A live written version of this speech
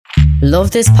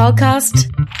Love this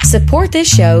podcast? Support this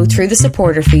show through the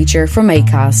supporter feature from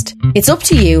Acast. It's up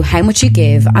to you how much you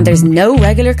give, and there's no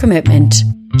regular commitment.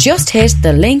 Just hit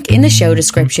the link in the show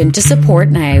description to support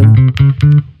now.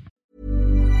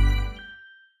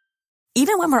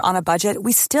 Even when we're on a budget,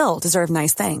 we still deserve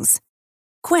nice things.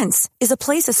 Quince is a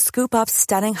place to scoop up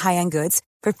stunning high-end goods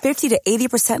for 50 to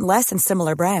 80% less than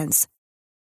similar brands.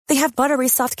 They have buttery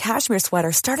soft cashmere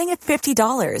sweaters starting at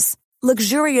 $50,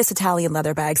 luxurious Italian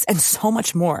leather bags, and so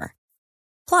much more.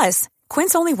 Plus,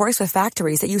 Quince only works with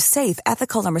factories that use safe,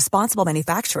 ethical, and responsible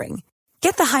manufacturing.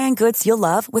 Get the high-end goods you'll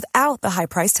love without the high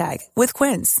price tag with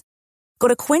Quince. Go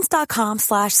to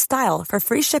quince.com/style for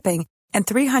free shipping and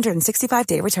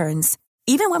 365-day returns.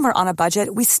 Even when we're on a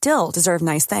budget, we still deserve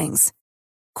nice things.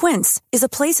 Quince is a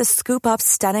place to scoop up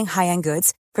stunning high-end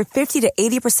goods for 50 to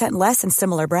 80% less than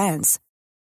similar brands.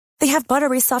 They have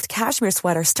buttery soft cashmere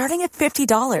sweaters starting at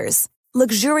 $50,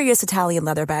 luxurious Italian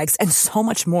leather bags, and so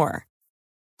much more.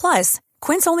 Plus,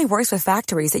 Quince only works with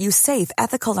factories that use safe,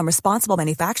 ethical, and responsible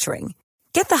manufacturing.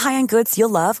 Get the high-end goods you'll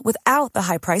love without the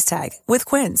high price tag with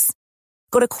Quince.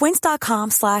 Go to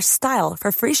quince.com/style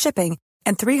for free shipping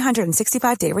and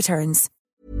 365-day returns.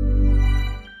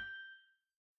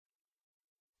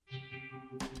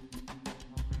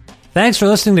 Thanks for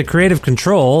listening to Creative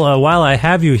Control. While I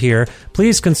have you here,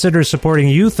 please consider supporting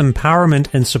Youth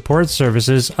Empowerment and Support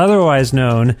Services, otherwise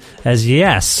known as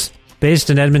YES. Based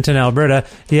in Edmonton, Alberta,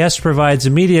 YES provides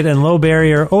immediate and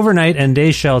low-barrier overnight and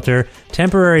day shelter,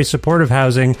 temporary supportive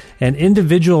housing, and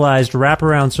individualized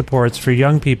wraparound supports for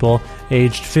young people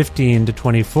aged 15 to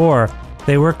 24.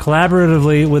 They work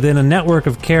collaboratively within a network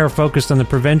of care focused on the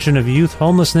prevention of youth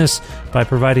homelessness by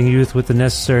providing youth with the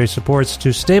necessary supports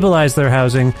to stabilize their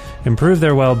housing, improve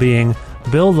their well-being,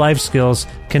 build life skills,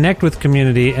 connect with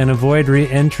community, and avoid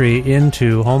re-entry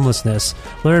into homelessness.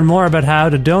 Learn more about how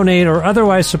to donate or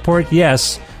otherwise support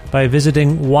YES by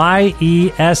visiting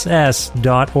yess.org.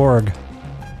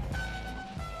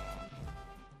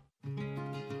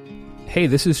 Hey,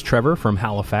 this is Trevor from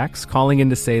Halifax, calling in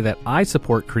to say that I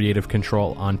support Creative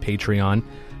Control on Patreon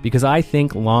because I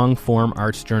think long-form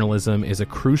arts journalism is a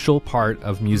crucial part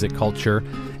of music culture,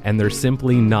 and there's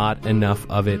simply not enough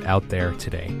of it out there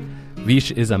today.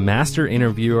 Vish is a master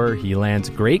interviewer, he lands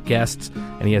great guests,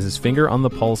 and he has his finger on the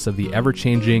pulse of the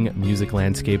ever-changing music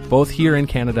landscape, both here in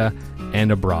Canada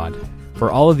and abroad.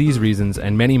 For all of these reasons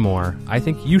and many more, I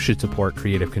think you should support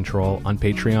Creative Control on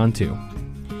Patreon too.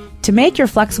 To make your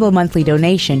flexible monthly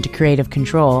donation to Creative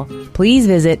Control, please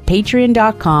visit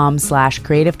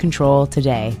patreon.com/Creative Control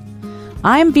today.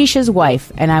 I'm Visha's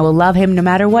wife, and I will love him no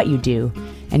matter what you do.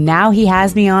 And now he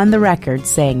has me on the record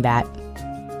saying that.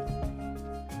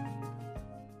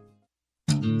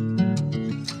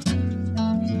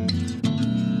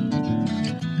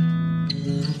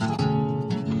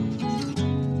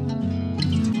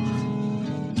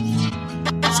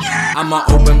 I'm an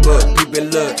open book, people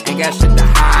look, ain't got shit to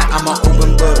hide. I'm an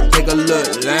open book, take a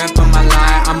look, learn from my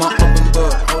line. I'm an open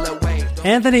book, hold away.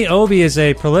 Anthony Obi is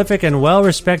a prolific and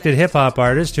well-respected hip-hop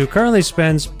artist who currently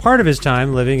spends part of his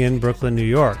time living in Brooklyn, New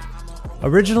York.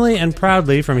 Originally and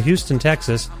proudly from Houston,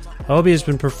 Texas, Obi has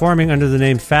been performing under the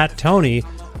name Fat Tony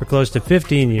for close to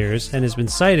 15 years and has been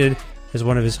cited as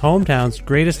one of his hometown's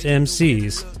greatest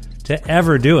MCs to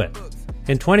ever do it.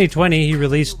 In 2020, he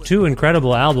released 2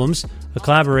 incredible albums, a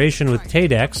collaboration with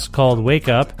Tadex called Wake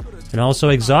Up, and also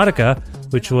Exotica,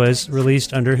 which was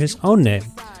released under his own name.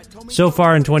 So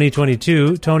far in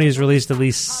 2022, Tony has released at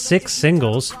least 6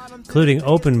 singles, including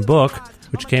Open Book,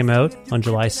 which came out on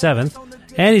July 7th,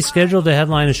 and he's scheduled to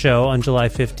headline a show on July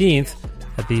 15th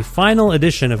at the final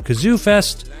edition of Kazoo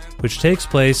Fest, which takes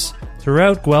place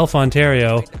throughout Guelph,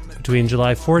 Ontario, between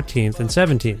July 14th and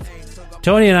 17th.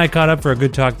 Tony and I caught up for a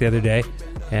good talk the other day,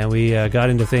 and we got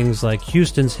into things like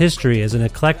Houston's history as an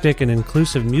eclectic and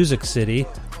inclusive music city,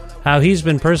 how he's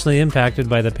been personally impacted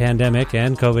by the pandemic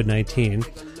and COVID-19,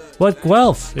 what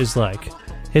Guelph is like,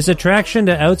 his attraction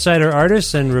to outsider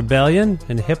artists and rebellion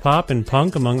and hip-hop and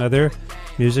punk, among other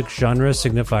music genre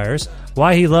signifiers,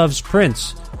 why he loves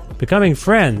Prince, becoming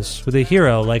friends with a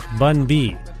hero like Bun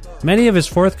B, many of his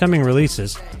forthcoming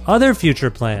releases, other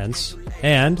future plans,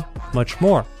 and much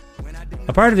more.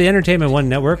 A part of the Entertainment One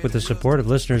network with the support of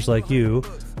listeners like you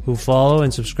who follow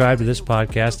and subscribe to this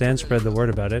podcast and spread the word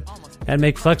about it, and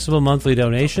make flexible monthly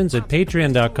donations at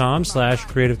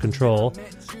patreon.com/Creative Control,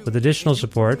 with additional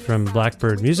support from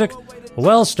Blackbird Music, a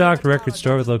well-stocked record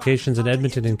store with locations in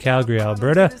Edmonton and Calgary,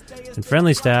 Alberta, and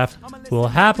friendly staff who will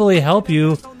happily help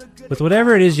you with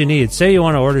whatever it is you need. Say you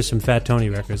want to order some Fat Tony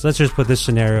records. Let's just put this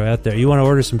scenario out there. You want to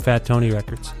order some Fat Tony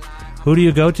records. Who do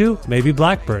you go to? Maybe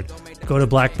Blackbird. Go to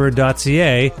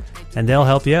blackbird.ca and they'll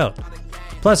help you out.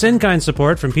 Plus in-kind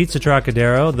support from Pizza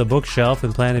Trocadero, The Bookshelf,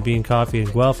 and Planet Bean Coffee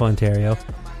in Guelph, Ontario,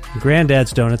 and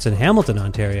Granddad's Donuts in Hamilton,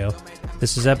 Ontario.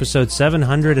 This is episode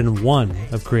 701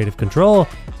 of Creative Control,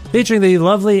 featuring the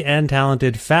lovely and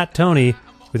talented Fat Tony,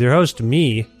 with your host,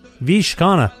 me, Vish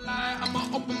Khanna. I'm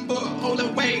an open book, hold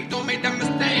it, wait, don't make that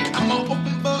mistake. I'm an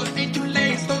open book, ain't too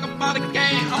late, talk about the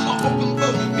game. I'm an open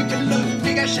book, you can look,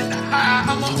 ain't got shit to hide.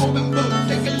 I'm an open book,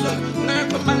 take a look, learn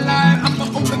from my life. I'm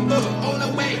an open book, hold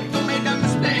it, wait, don't make that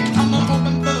mistake. I'm an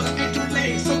open book, ain't too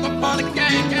late, talk about the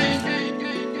game.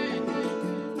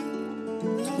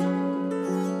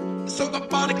 Talk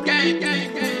about the game.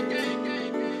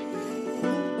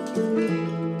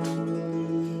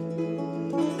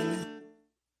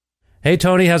 Hey,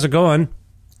 Tony, how's it going?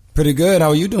 Pretty good. How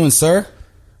are you doing, sir?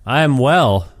 I'm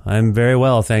well. I'm very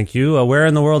well, thank you. Where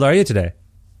in the world are you today?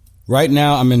 Right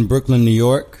now, I'm in Brooklyn, New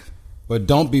York. But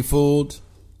don't be fooled.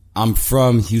 I'm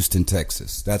from Houston,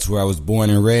 Texas. That's where I was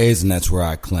born and raised, and that's where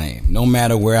I claim. No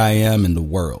matter where I am in the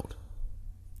world.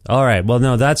 All right. Well,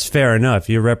 no, that's fair enough.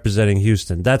 You're representing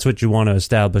Houston. That's what you want to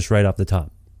establish right off the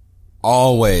top.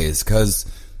 Always,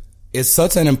 because it's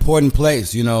such an important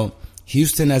place. You know,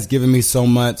 Houston has given me so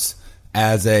much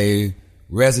as a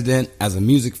resident, as a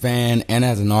music fan, and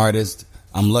as an artist.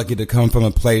 I'm lucky to come from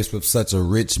a place with such a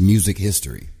rich music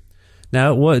history.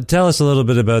 Now, tell us a little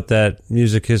bit about that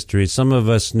music history. Some of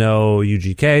us know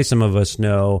UGK, some of us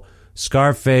know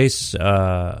Scarface.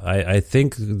 I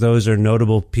think those are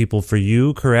notable people for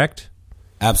you, correct?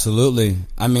 Absolutely.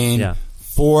 I mean,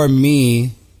 For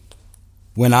me,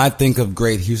 when I think of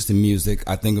great Houston music,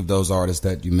 I think of those artists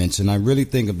that you mentioned. I really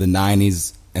think of the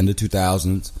 90s and the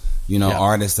 2000s. You know,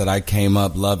 artists that I came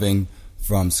up loving,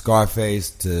 from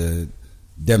Scarface to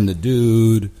Devin the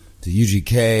Dude to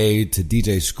UGK to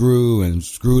DJ Screw and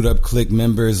Screwed Up Click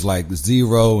members like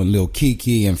Zero and Lil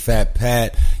Kiki and Fat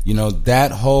Pat. You know,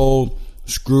 that whole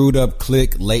Screwed Up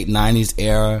Click late 90s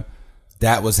era,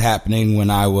 that was happening when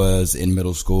I was in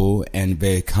middle school and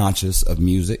very conscious of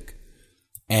music.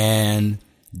 And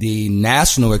the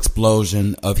national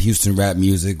explosion of Houston rap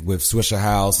music with Swisher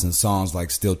House and songs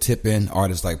like Still Tippin',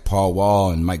 artists like Paul Wall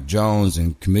and Mike Jones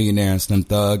and Chamillionaire and Slim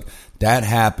Thug, that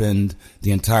happened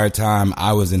the entire time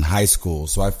I was in high school.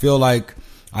 So I feel like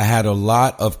I had a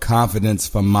lot of confidence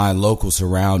from my local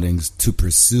surroundings to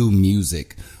pursue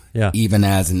music, even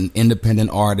as an independent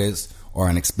artist or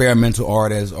an experimental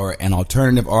artist or an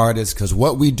alternative artist, because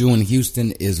what we do in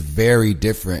Houston is very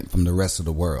different from the rest of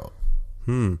the world.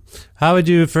 How would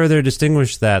you further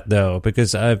distinguish that, though?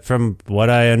 Because from what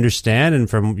I understand and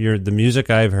from the music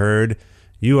I've heard,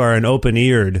 you are an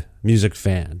open-eared music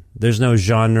fan. There's no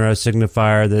genre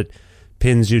signifier that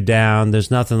pins you down. There's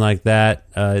nothing like that.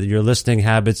 Your listening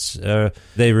habits,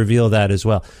 they reveal that as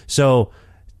well. So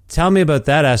tell me about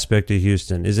that aspect of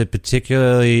Houston. Is it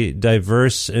particularly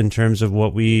diverse in terms of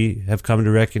what we have come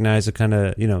to recognize a kind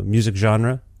of, music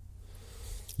genre?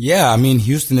 Yeah, I mean,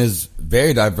 Houston is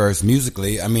very diverse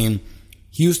musically. I mean,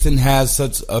 Houston has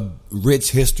such a rich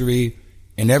history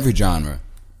in every genre.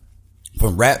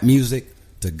 From rap music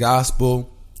to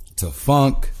gospel to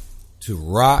funk to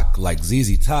rock like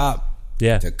ZZ Top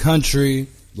to country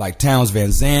like Townes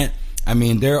Van Zandt. I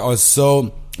mean,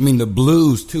 the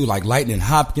blues too, like Lightning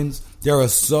Hopkins. There are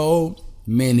so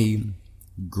many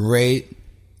great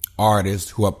artists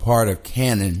who are part of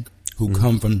canon who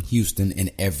come from Houston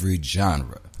in every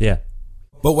genre. Yeah.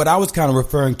 But what I was kind of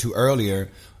referring to earlier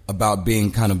about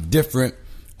being kind of different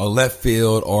or left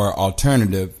field or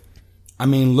alternative, I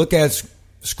mean, look at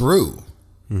Screw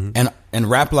and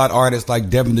rap a lot artists like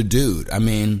Devin the Dude. I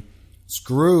mean,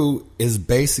 Screw is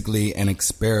basically an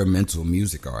experimental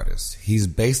music artist. He's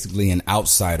basically an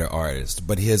outsider artist,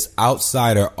 but his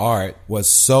outsider art was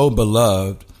so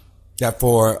beloved that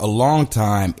for a long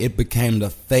time it became the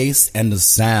face and the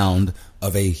sound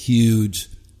of a huge,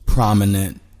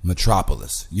 prominent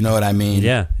metropolis. You know what I mean?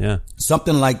 Yeah.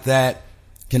 Something like that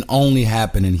can only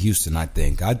happen in Houston, I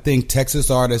think. I think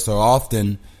Texas artists are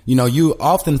often, you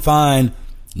often find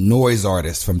noise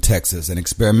artists from Texas and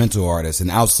experimental artists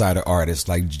and outsider artists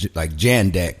like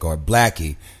Jandek or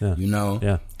Blackie,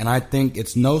 Yeah. And I think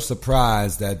it's no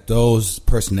surprise that those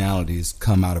personalities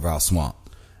come out of our swamp.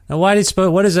 Now, what is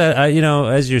that?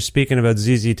 As you're speaking about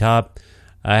ZZ Top,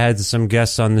 I had some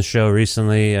guests on the show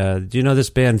recently. Do you know this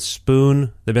band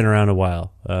Spoon? They've been around a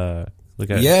while.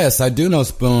 Yes, I do know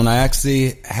Spoon. I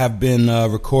actually have been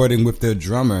recording with their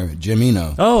drummer, Jim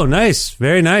Eno. Oh, nice.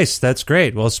 Very nice. That's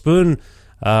great. Well, Spoon,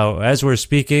 as we're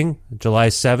speaking, July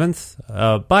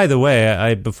 7th. By the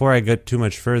way, before I get too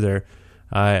much further,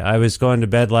 I was going to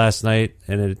bed last night,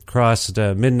 and it crossed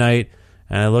midnight,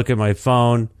 and I look at my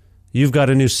phone, you've got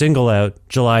a new single out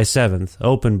July 7th,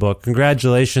 Open Book.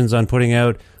 Congratulations on putting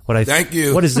out Thank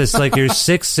you. What is this, like your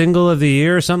 6th single of the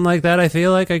year or something like that, I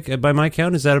feel like, by my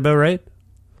count? Is that about right?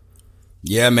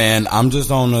 Yeah, man. I'm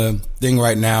just on a thing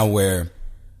right now where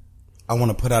I want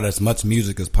to put out as much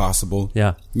music as possible.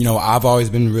 Yeah. You know, I've always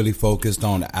been really focused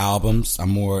on albums. I'm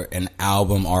more an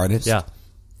album artist. Yeah.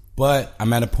 But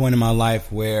I'm at a point in my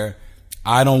life where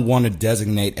I don't want to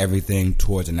designate everything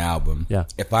towards an album. Yeah.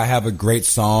 If I have a great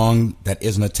song that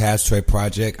isn't attached to a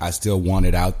project, I still want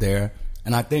it out there.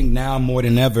 And I think now more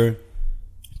than ever,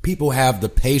 people have the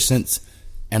patience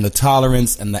and the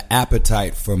tolerance and the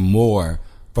appetite for more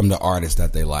from the artist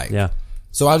that they like. Yeah.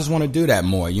 So I just want to do that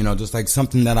more, you know, just like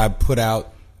something that I put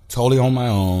out totally on my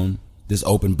own, this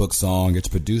Open Book song. It's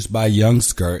produced by Young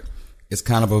Skirt. It's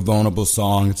kind of a vulnerable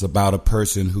song. It's about a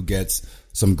person who gets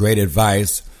some great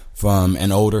advice from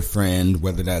an older friend,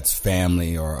 whether that's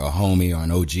family or a homie or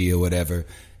an OG or whatever.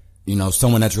 You know,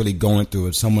 someone that's really going through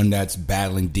it, someone that's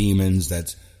battling demons,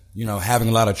 that's, you know, having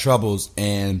a lot of troubles.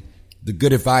 And the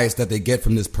good advice that they get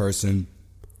from this person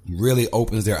really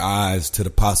opens their eyes to the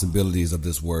possibilities of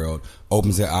this world,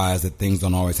 opens their eyes that things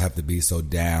don't always have to be so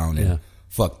down and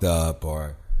fucked up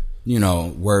or, you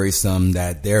know, worrisome,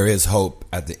 that there is hope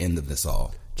at the end of this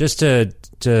all. Just to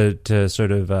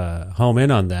sort of home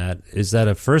in on that, is that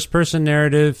a first-person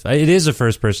narrative? It is a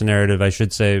first-person narrative, I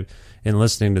should say, in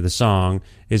listening to the song.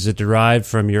 Is it derived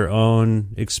from your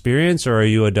own experience, or are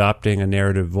you adopting a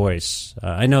narrative voice?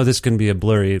 I know this can be a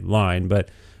blurry line, but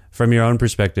from your own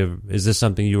perspective, is this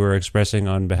something you were expressing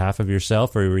on behalf of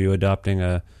yourself, or were you adopting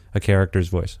a character's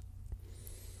voice?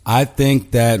 I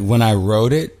think that when I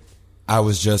wrote it, I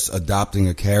was just adopting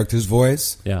a character's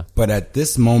voice. Yeah. But at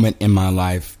this moment in my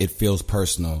life, it feels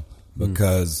personal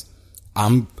because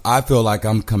I feel like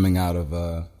I'm coming out of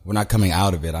we're not coming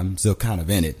out of it. I'm still kind of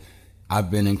in it.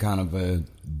 I've been in kind of a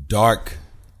dark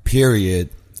period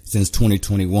since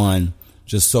 2021.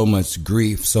 Just so much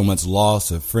grief, so much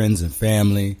loss of friends and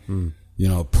family, you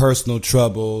know, personal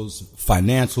troubles,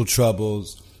 financial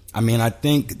troubles. I mean, I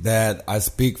think that I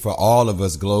speak for all of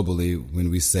us globally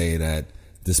when we say that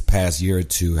this past year or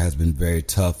two has been very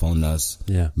tough on us,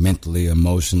 mentally,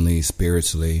 emotionally,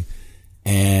 spiritually.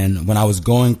 And when I was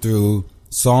going through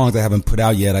songs I haven't put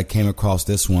out yet, I came across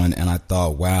this one and I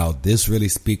thought, wow, this really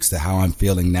speaks to how I'm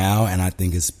feeling now. And I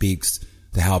think it speaks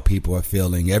to how people are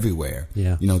feeling everywhere.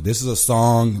 Yeah. You know, this is a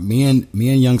song, me and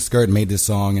Young Skirt made this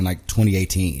song in like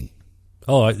 2018.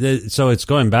 Oh, so it's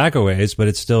going back a ways, but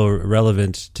it's still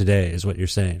relevant today is what you're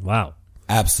saying. Wow.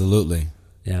 Absolutely.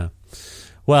 Yeah.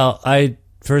 Well,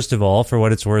 first of all, for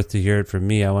what it's worth to hear it from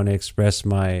me, I want to express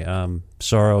my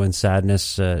sorrow and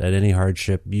sadness at any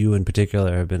hardship you in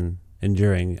particular have been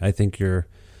enduring. I think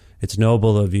it's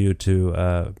noble of you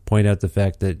to point out the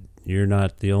fact that you're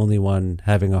not the only one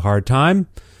having a hard time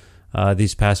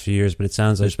these past few years, but it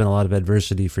sounds like there's been a lot of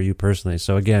adversity for you personally.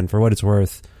 So again, for what it's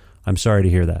worth, I'm sorry to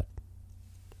hear that.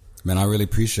 Man, I really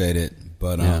appreciate it.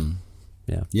 But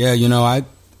yeah, you know, I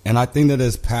think that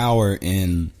there's power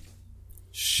in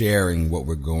sharing what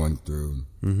we're going through.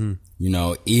 Mm-hmm. You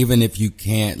know, even if you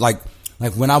can't, like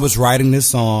when I was writing this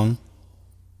song,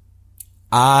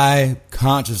 I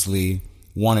consciously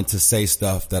wanted to say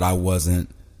stuff that I wasn't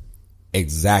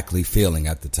exactly feeling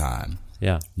at the time.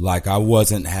 Yeah. Like I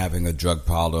wasn't having a drug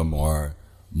problem or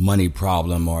money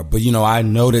problem but you know, I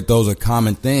know that those are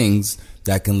common things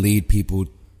that can lead people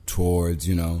towards,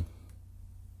 you know,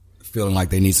 feeling like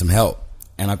they need some help.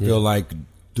 And I feel like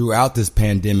throughout this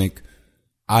pandemic,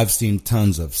 I've seen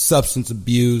tons of substance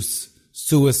abuse,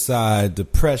 suicide,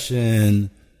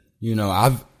 depression. You know,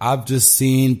 I've just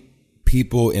seen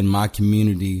people in my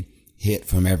community hit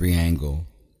from every angle.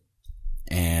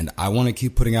 And I want to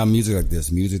keep putting out music like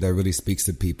this, music that really speaks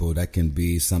to people, that can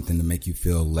be something to make you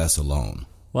feel less alone.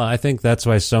 Well, I think that's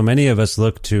why so many of us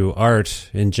look to art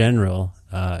in general.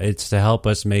 It's to help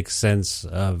us make sense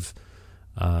of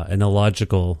an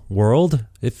illogical world,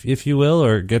 if you will,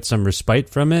 or get some respite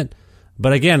from it.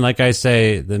 But again, like I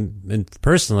say,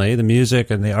 personally, the music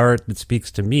and the art that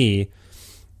speaks to me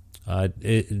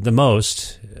the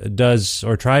most does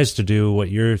or tries to do what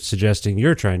you're suggesting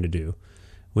you're trying to do,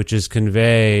 which is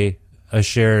convey a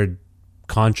shared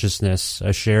consciousness,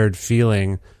 a shared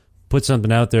feeling, put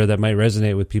something out there that might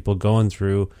resonate with people going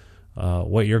through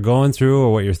what you're going through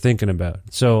or what you're thinking about.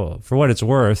 So for what it's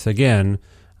worth, again,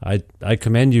 I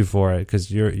commend you for it,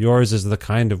 because yours is the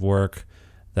kind of work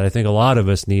that I think a lot of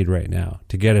us need right now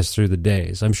to get us through the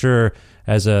days. I'm sure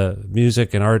as a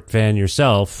music and art fan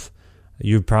yourself,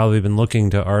 you've probably been looking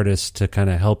to artists to kind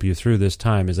of help you through this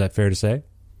time. Is that fair to say?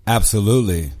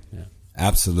 Absolutely. Yeah.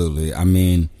 Absolutely. I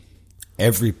mean,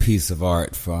 every piece of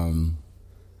art, from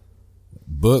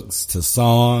books to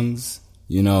songs,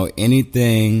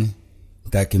 anything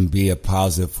that can be a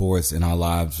positive force in our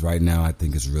lives right now, I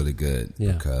think is really good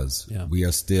because we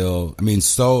are still,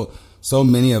 so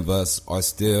many of us are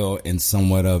still in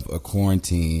somewhat of a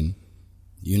quarantine.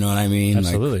 You know what I mean?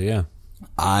 Absolutely, yeah.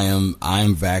 I am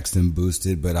vaxxed and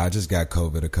boosted, but I just got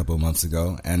COVID a couple of months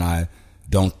ago, and I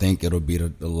don't think it'll be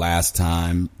the last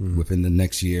time within the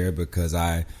next year because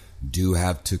I do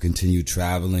have to continue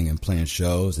traveling and playing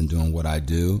shows and doing what I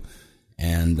do.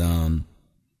 And,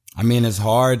 it's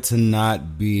hard to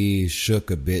not be shook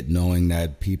a bit knowing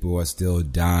that people are still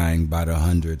dying by the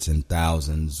hundreds and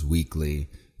thousands weekly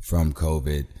from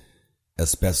COVID,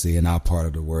 especially in our part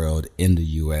of the world, in the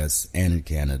U.S. and in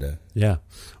Canada. Yeah.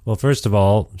 Well, first of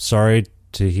all, sorry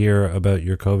to hear about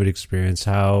your COVID experience.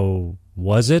 How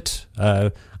was it?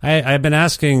 I've been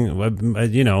asking,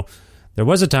 there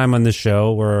was a time on this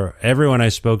show where everyone I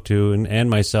spoke to and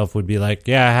myself would be like,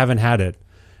 yeah, I haven't had it.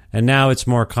 And now it's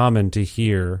more common to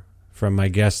hear from my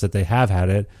guests that they have had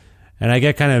it. And I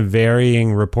get kind of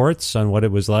varying reports on what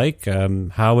it was like.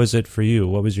 How was it for you?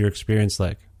 What was your experience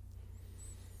like?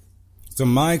 So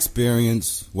my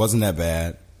experience wasn't that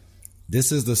bad.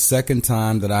 This is the second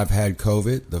time that I've had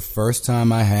COVID. The first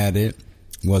time I had it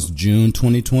was June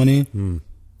 2020.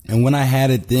 And when I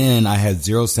had it then, I had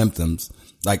zero symptoms.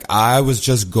 Like, I was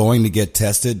just going to get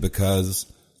tested because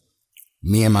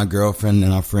me and my girlfriend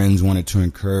and our friends wanted to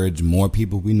encourage more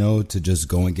people we know to just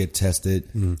go and get tested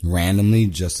randomly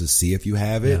just to see if you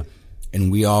have it. Yeah.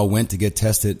 And we all went to get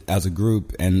tested as a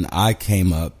group, and I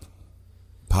came up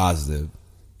positive.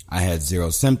 I had zero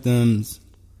symptoms.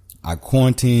 I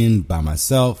quarantined by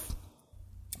myself,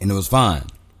 and it was fine.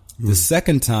 The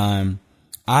second time,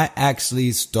 I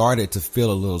actually started to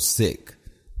feel a little sick.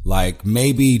 Like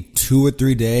maybe 2 or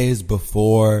 3 days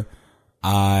before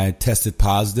I tested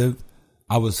positive,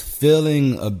 I was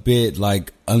feeling a bit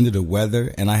like under the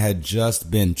weather, and I had just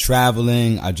been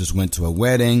traveling. I just went to a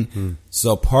wedding.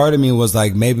 So part of me was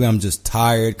like, maybe I'm just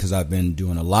tired because I've been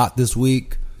doing a lot this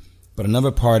week. But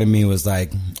another part of me was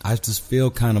like, I just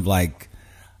feel kind of like,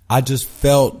 I just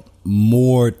felt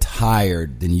more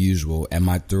tired than usual, and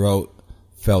my throat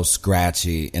felt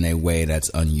scratchy in a way that's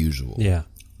unusual. Yeah.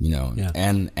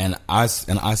 And I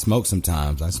smoke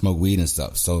sometimes. I smoke weed and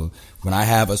stuff. So when I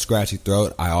have a scratchy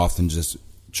throat, I often just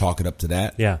chalk it up to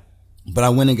that. Yeah. But I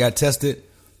went and got tested,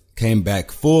 came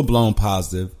back full blown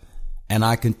positive, and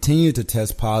I continued to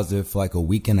test positive for like a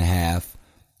week and a half.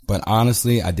 But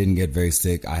honestly, I didn't get very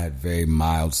sick. I had very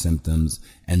mild symptoms,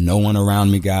 and no one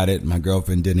around me got it. My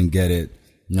girlfriend didn't get it.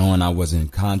 No one I was in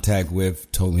contact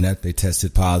with told me that they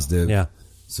tested positive. Yeah.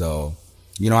 So,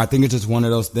 I think it's just one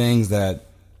of those things that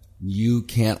you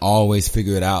can't always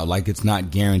figure it out. Like, it's not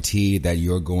guaranteed that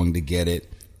you're going to get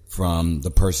it from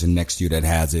the person next to you that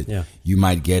has it. Yeah. You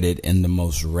might get it in the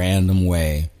most random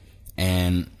way.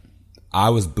 And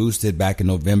I was boosted back in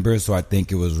November, so I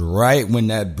think it was right when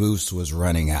that boost was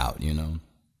running out, And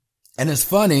it's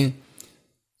funny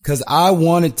because I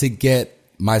wanted to get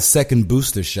my second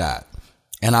booster shot,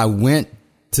 and I went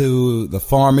to the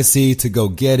pharmacy to go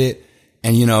get it.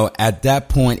 And, at that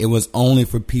point, it was only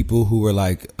for people who were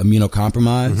like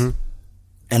immunocompromised.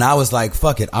 And I was like,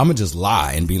 fuck it. I'm going to just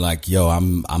lie and be like, yo,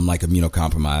 I'm like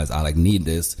immunocompromised. I like need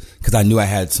this because I knew I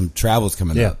had some travels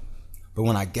coming up. But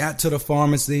when I got to the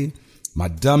pharmacy, my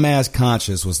dumbass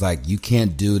conscience was like, you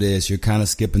can't do this. You're kind of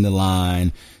skipping the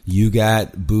line. You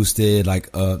got boosted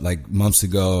like months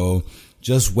ago.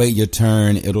 Just wait your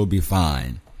turn. It'll be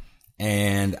fine.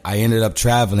 And I ended up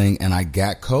traveling and I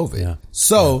got COVID. Yeah.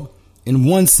 So in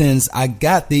one sense, I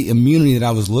got the immunity that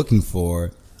I was looking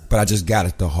for, but I just got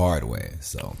it the hard way.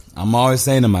 So I'm always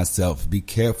saying to myself, be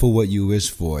careful what you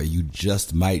wish for. You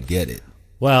just might get it.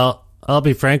 Well, I'll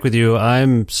be frank with you.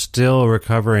 I'm still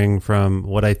recovering from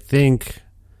what I think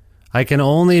I can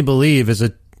only believe is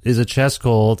a chest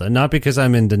cold, and not because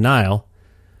I'm in denial,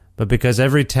 but because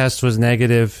every test was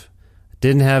negative,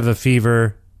 didn't have a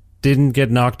fever, didn't get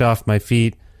knocked off my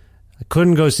feet. I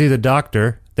couldn't go see the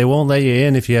doctor. They won't let you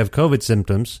in if you have COVID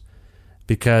symptoms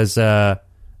because the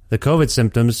COVID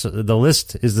symptoms, the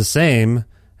list is the same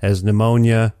as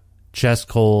pneumonia, chest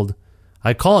cold.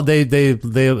 I call it,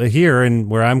 they here and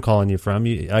where I'm calling you from,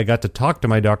 I got to talk to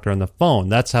my doctor on the phone.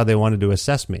 That's how they wanted to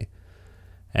assess me.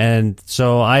 And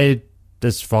so I,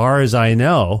 as far as I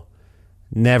know,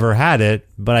 never had it,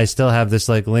 but I still have this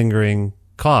like lingering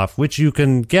cough, which you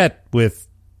can get with,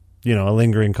 a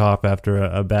lingering cough after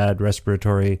a bad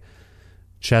respiratory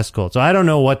chest cold. So I don't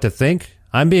know what to think.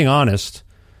 I'm being honest.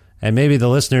 And maybe the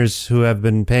listeners who have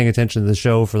been paying attention to the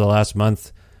show for the last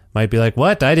month might be like,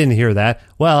 what? I didn't hear that.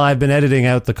 Well, I've been editing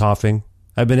out the coughing.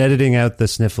 I've been editing out the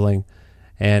sniffling.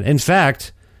 And in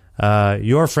fact,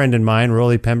 your friend and mine,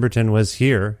 Rolly Pemberton, was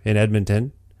here in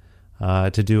Edmonton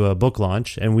to do a book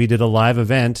launch, and we did a live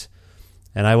event,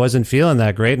 and I wasn't feeling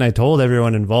that great, and I told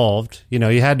everyone involved, you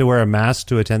had to wear a mask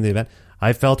to attend the event.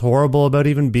 I felt horrible about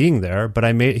even being there, but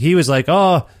he was like,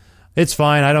 oh, it's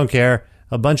fine, I don't care.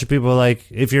 A bunch of people were like,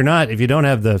 if you don't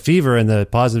have the fever and the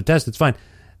positive test, it's fine.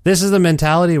 This is the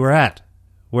mentality we're at,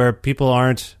 where people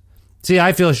aren't... See,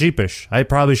 I feel sheepish. I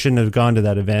probably shouldn't have gone to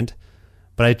that event,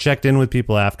 but I checked in with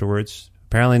people afterwards.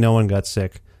 Apparently no one got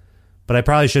sick, but I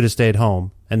probably should have stayed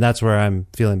home, and that's where I'm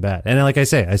feeling bad. And like I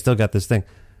say, I still got this thing.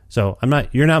 So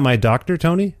you're not my doctor,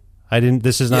 Tony.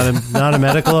 This is not a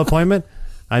medical appointment.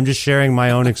 I'm just sharing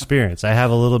my own experience. I have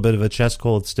a little bit of a chest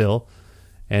cold still,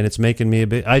 and it's making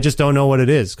me I just don't know what it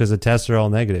is because the tests are all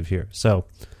negative here. So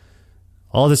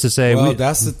all this to say... Well,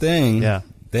 that's the thing. Yeah.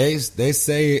 They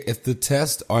say if the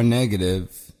tests are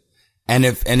negative, and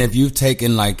if you've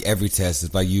taken like every test,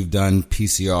 it's like you've done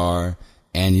PCR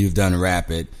and you've done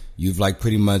rapid, you've like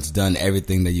pretty much done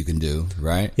everything that you can do,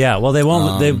 right? Yeah. Well, they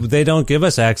won't. They don't give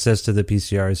us access to the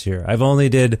PCRs here.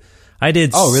 I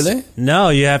did. Oh, really? No,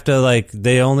 you have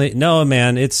to no,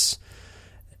 man. It's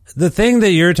the thing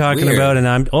that you're talking about,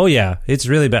 and it's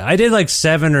really bad. I did like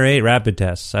 7 or 8 rapid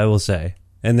tests, I will say,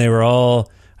 and they were all.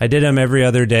 I did them every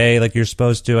other day, like you're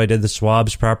supposed to. I did the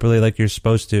swabs properly, like you're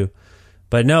supposed to.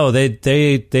 But no,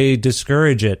 they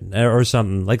discourage it or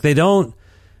something. Like they don't.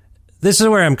 This is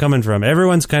where I'm coming from.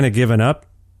 Everyone's kind of given up.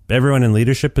 Everyone in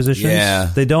leadership positions. Yeah.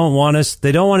 They don't want us.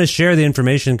 They don't want to share the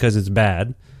information because it's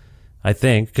bad. I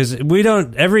think because we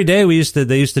don't. Every day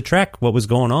they used to track what was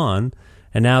going on,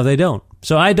 and now they don't.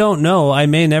 So I don't know. I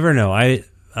may never know.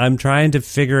 I'm trying to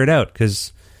figure it out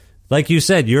because, like you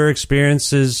said, your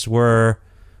experiences were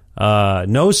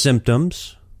no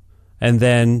symptoms, and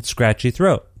then scratchy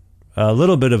throat, a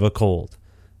little bit of a cold.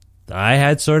 I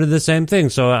had sort of the same thing.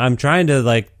 So I'm trying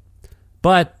to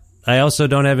but I also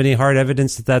don't have any hard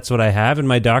evidence that that's what I have. And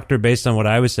my doctor, based on what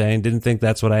I was saying, didn't think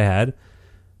that's what I had.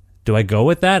 Do I go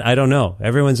with that? I don't know.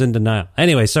 Everyone's in denial.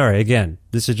 Anyway, sorry. Again,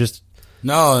 this is just...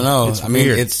 No. It's mean,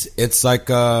 weird. it's like,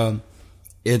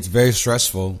 it's very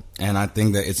stressful. And I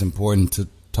think that it's important to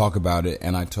talk about it.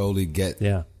 And I totally get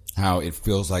how it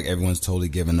feels like everyone's totally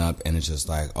given up. And it's just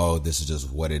like, oh, this is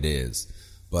just what it is.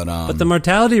 But the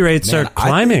mortality rates are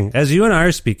climbing as you and I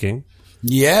are speaking.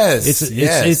 Yes.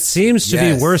 It seems to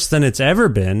be worse than it's ever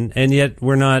been. And yet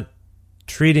we're not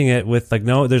treating it with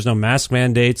there's no mask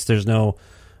mandates. There's no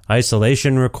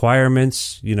isolation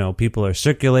requirements. People are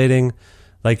circulating.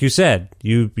 Like you said,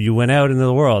 you went out into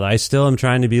the world. I still am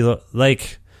trying to be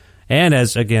and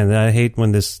as again, I hate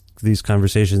when these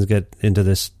conversations get into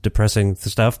this depressing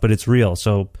stuff, but it's real.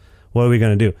 So what are we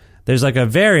going to do? There's a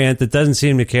variant that doesn't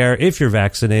seem to care if you're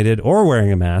vaccinated or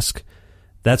wearing a mask.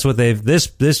 That's what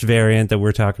this variant that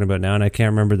we're talking about now, and I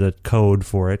can't remember the code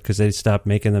for it because they stopped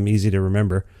making them easy to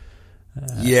remember.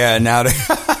 Now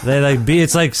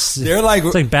it's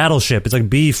like Battleship. It's like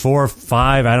B45.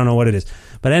 I don't know what it is,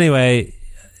 but anyway,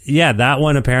 that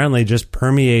one apparently just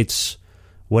permeates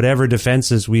whatever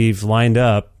defenses we've lined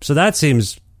up. So that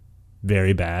seems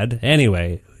very bad.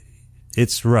 Anyway,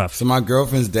 it's rough. So my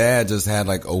girlfriend's dad just had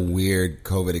a weird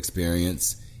COVID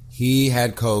experience. He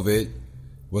had COVID,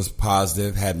 was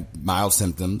positive, had mild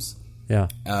symptoms. Yeah.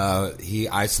 He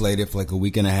isolated for a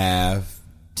week and a half.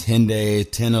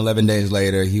 11 days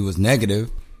later, he was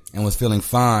negative and was feeling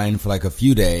fine for a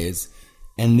few days.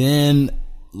 And then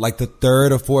the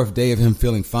 3rd or 4th day of him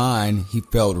feeling fine, he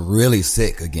felt really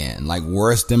sick again,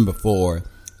 worse than before.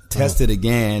 Tested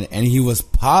again, and he was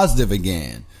positive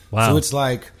again. Wow. So it's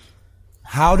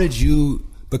how did you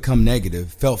become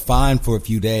negative, felt fine for a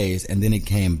few days, and then it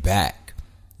came back?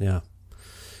 Yeah.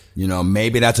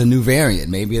 Maybe that's a new variant.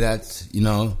 Maybe that's,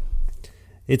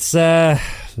 It's,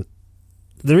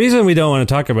 the reason we don't want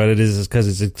to talk about it is because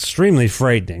it's extremely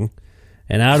frightening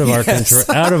and out of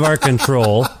our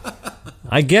control.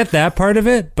 I get that part of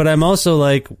it, but I'm also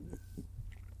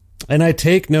and I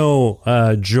take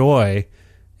no joy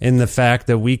in the fact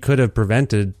that we could have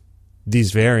prevented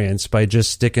these variants by just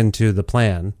sticking to the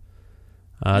plan.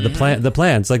 The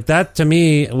plans that to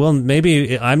me, well,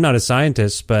 maybe I'm not a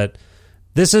scientist, but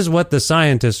this is what the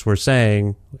scientists were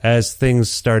saying as things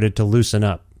started to loosen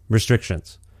up,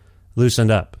 restrictions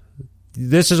loosened up.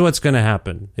 This is what's going to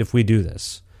happen if we do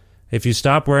this. If you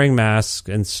stop wearing masks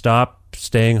and stop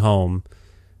staying home,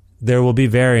 there will be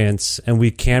variants, and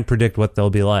we can't predict what they'll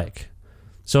be like.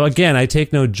 So again, I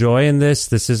take no joy in this.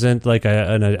 This isn't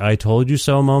an I told you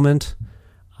so moment.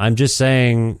 I'm just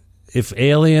saying, if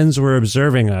aliens were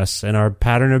observing us and our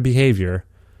pattern of behavior,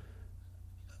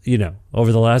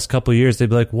 over the last couple of years, they'd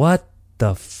be like, what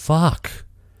the fuck?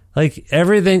 Like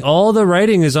everything, all the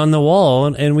writing is on the wall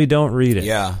and we don't read it.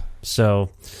 Yeah. So,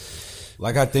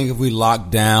 like, I think if we lock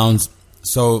down,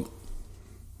 so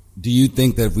do you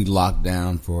think that if we lock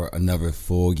down for another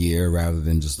full year rather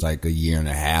than just like a year and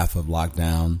a half of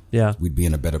lockdown, yeah, we'd be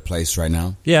in a better place right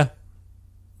now? Yeah.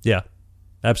 Yeah.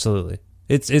 Absolutely.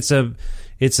 It's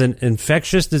an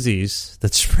infectious disease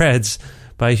that spreads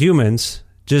by humans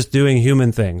just doing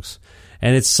human things.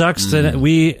 And it sucks that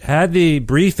we had the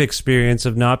brief experience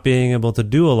of not being able to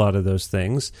do a lot of those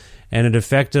things, and it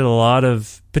affected a lot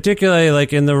of, particularly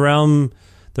like in the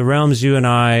realms you and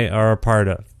I are a part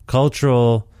of,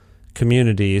 cultural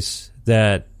communities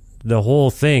that the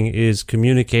whole thing is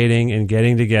communicating and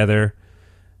getting together.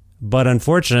 But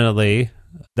unfortunately,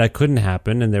 that couldn't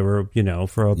happen, and there were,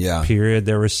 for a period,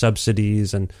 there were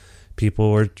subsidies and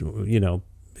people were,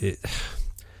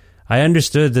 I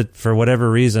understood that for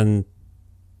whatever reason,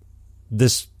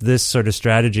 this sort of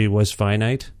strategy was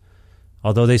finite,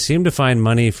 although they seem to find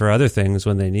money for other things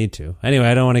when they need to. Anyway,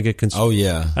 I don't want to get I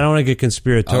don't want to get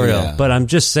conspiratorial, but I'm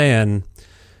just saying,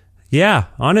 yeah,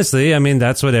 honestly, I mean,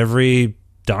 that's what every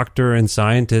doctor and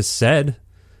scientist said.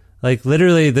 Like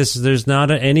literally, there's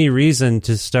not any reason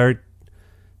to start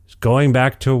going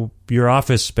back to your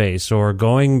office space or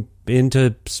going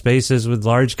into spaces with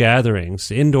large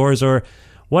gatherings, indoors or.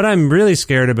 What I'm really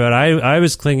scared about, I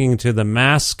was clinging to the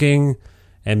masking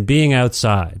and being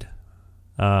outside,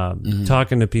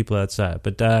 talking to people outside.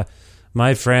 But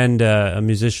my friend, a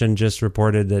musician, just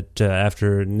reported that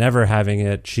after never having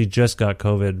it, she just got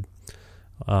COVID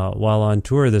while on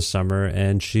tour this summer,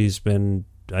 and she's been,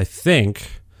 I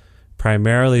think,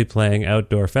 primarily playing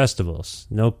outdoor festivals.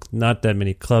 Not that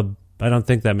many I don't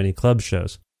think that many club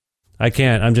shows.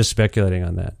 I'm just speculating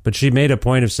on that. But she made a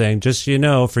point of saying, just so you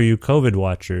know, for you COVID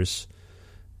watchers,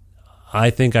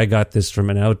 I think I got this from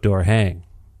an outdoor hang.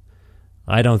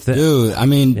 I don't think... Dude, I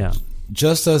mean,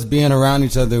 just us being around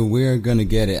each other, we're going to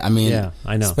get it. I mean, yeah,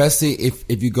 I know. Especially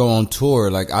if you go on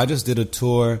tour. Like, I just did a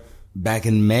tour back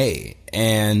in May,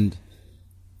 and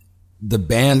the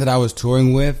band that I was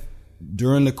touring with,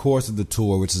 during the course of the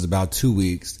tour, which is about 2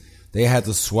 weeks... they had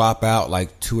to swap out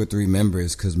like 2 or 3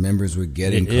 members because members were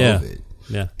getting COVID.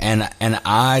 Yeah. And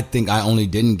I think I only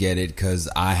didn't get it because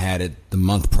I had it the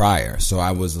month prior. So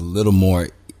I was a little more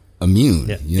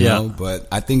immune, you know? But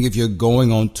I think if you're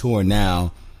going on tour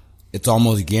now, it's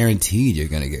almost guaranteed you're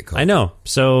going to get COVID. I know.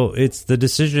 So the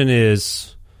decision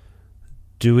is,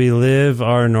 do we live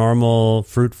our normal,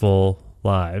 fruitful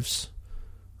lives?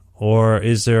 Or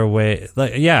is there a way,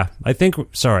 I think,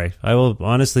 I will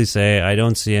honestly say I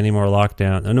don't see any more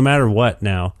lockdown, no matter what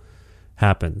now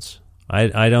happens.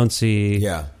 I don't see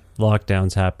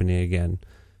lockdowns happening again,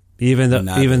 even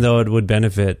though it would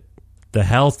benefit the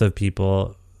health of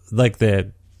people. My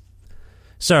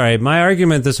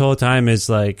argument this whole time is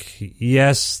like,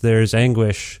 yes, there's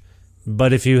anguish,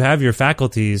 but if you have your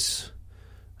faculties,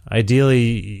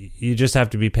 ideally you just have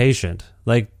to be patient.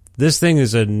 Like, this thing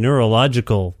is a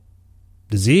neurological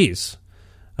disease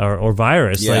or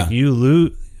virus. Like,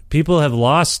 people have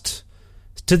lost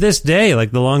to this day,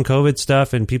 like the long COVID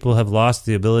stuff, and people have lost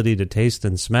the ability to taste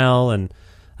and smell, and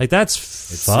like it's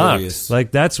fucked. Serious.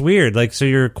 Like, that's weird. Like, so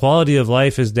your quality of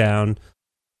life is down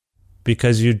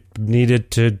because you needed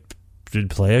to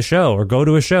play a show or go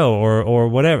to a show or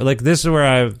whatever. Like, this is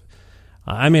where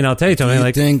I mean, I'll tell you, Tony,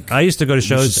 like, I used to go to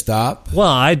shows. Stop. Well,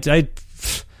 I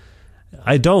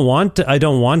don't want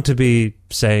to be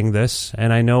saying this,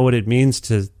 and I know what it means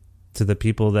to the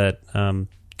people that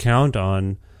count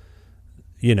on,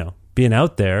 being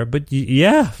out there. But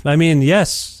I mean,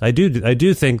 yes, I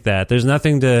do think that there's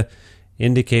nothing to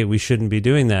indicate we shouldn't be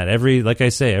doing that. Like I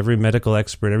say, every medical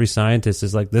expert, every scientist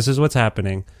is like, this is what's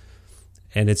happening,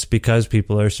 and it's because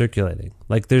people are circulating.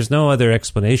 Like, there's no other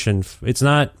explanation. It's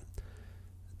not.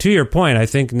 To your point, I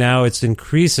think now it's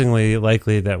increasingly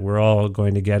likely that we're all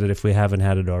going to get it if we haven't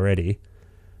had it already.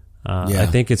 I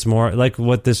think it's more like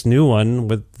what this new one,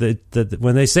 with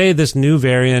when they say this new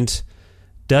variant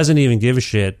doesn't even give a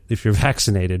shit if you're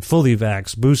vaccinated, fully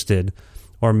vaxxed, boosted,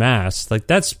 or masked. Like,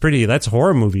 that's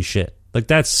horror movie shit. Like,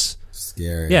 that's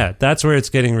scary. Yeah, that's where it's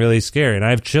getting really scary. And I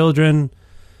have children,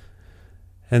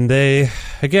 and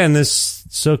this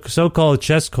so-called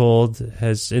chest cold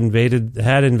had invaded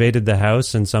the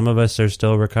house, and some of us are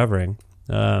still recovering.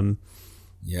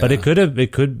 But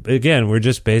again, we're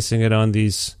just basing it on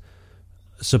these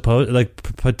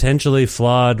potentially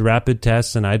flawed rapid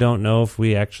tests, and I don't know if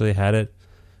we actually had it.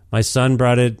 My son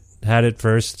had it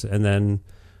first, and then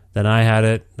I had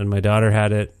it, and my daughter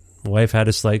had it. My wife had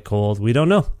a slight cold. We don't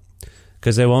know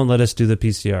because they won't let us do the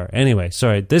PCR. Anyway,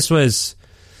 sorry. This was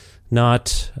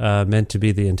not meant to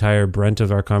be the entire brunt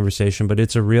of our conversation, but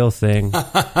it's a real thing.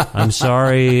 I'm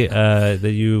sorry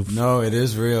that you've... No, it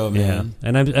is real, man. Yeah.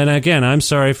 And again, I'm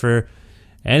sorry for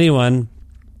anyone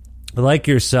like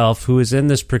yourself who is in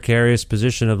this precarious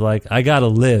position of like, I got to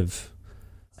live.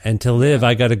 And to live,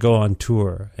 I got to go on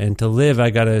tour. And to live, I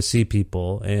got to see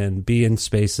people and be in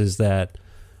spaces that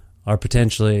are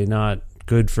potentially not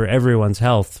good for everyone's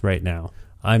health right now.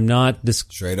 I'm not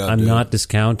not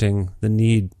discounting the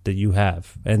need that you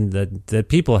have and that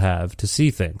people have to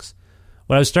see things.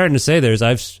 What I was starting to say there is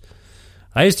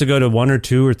I used to go to 1 or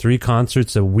 2 or 3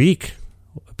 concerts a week,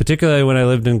 particularly when I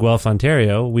lived in Guelph,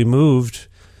 Ontario. We moved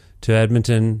to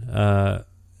Edmonton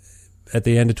at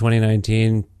the end of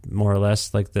 2019, more or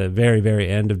less, like the very, very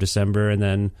end of December, and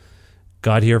then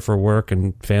got here for work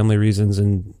and family reasons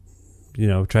and,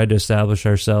 tried to establish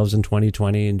ourselves in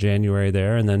 2020 in January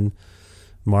there, and then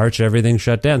March, everything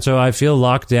shut down. So I feel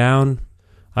locked down.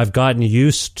 I've gotten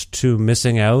used to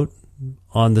missing out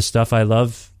on the stuff I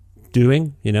love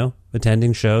doing,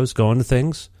 attending shows, going to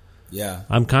things. Yeah.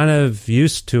 I'm kind of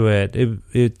used to it.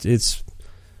 It's...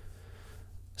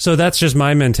 So that's just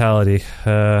my mentality.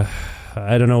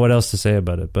 I don't know what else to say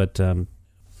about it, but...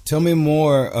 Tell me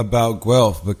more about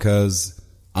Guelph, because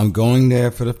I'm going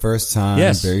there for the first time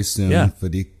very soon for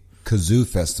the Kazoo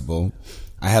Festival.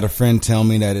 I had a friend tell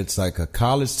me that it's like a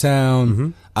college town. Mm-hmm.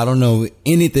 I don't know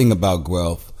anything about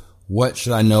Guelph. What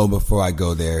should I know before I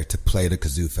go there to play the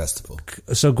Kazoo Festival?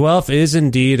 So Guelph is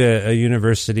indeed a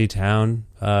university town.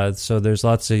 So there's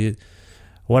lots of...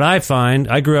 What I find,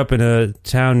 I grew up in a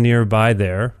town nearby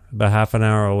there, about half an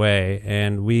hour away,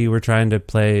 and we were trying to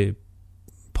play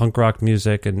punk rock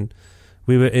music, and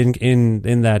we were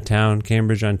in that town,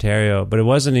 Cambridge, Ontario, but it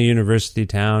wasn't a university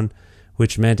town,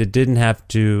 which meant it didn't have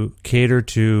to cater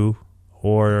to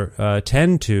or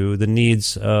tend to the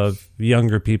needs of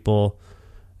younger people,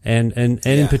 and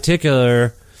in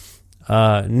particular,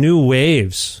 new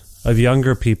waves of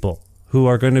younger people who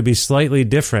are going to be slightly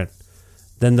different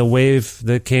than the wave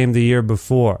that came the year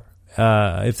before,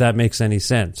 if that makes any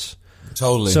sense.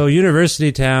 Totally. So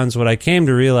university towns, what I came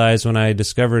to realize when I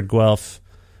discovered Guelph,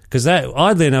 because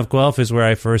oddly enough, Guelph is where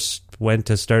I first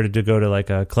started to go to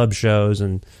like club shows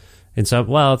and some,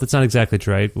 well, that's not exactly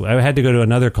true. I had to go to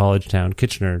another college town,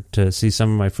 Kitchener, to see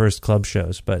some of my first club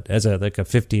shows, but as a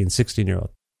 15,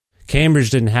 16-year-old. Cambridge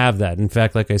didn't have that. In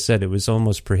fact, like I said, it was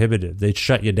almost prohibitive. They'd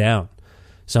shut you down.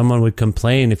 Someone would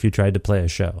complain if you tried to play a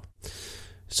show.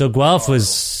 So Guelph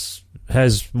was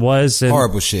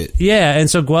horrible shit. Yeah, and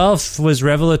so Guelph was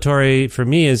revelatory for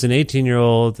me as an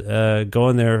 18-year-old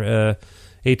going there,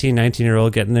 18,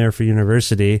 19-year-old getting there for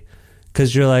university,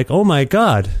 because you're like, oh my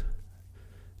God,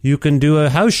 you can do a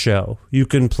house show. You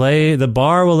can play, the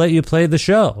bar will let you play the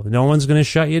show. No one's going to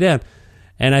shut you down.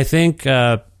 And I think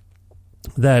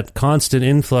that constant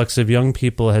influx of young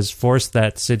people has forced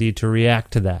that city to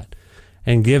react to that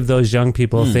and give those young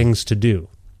people things to do.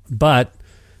 But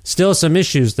still some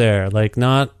issues there,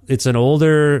 it's an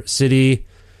older city,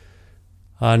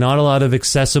 not a lot of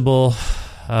accessible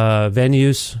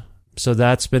venues, so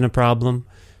that's been a problem.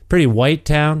 Pretty white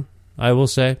town, I will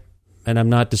say, and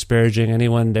I'm not disparaging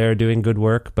anyone there doing good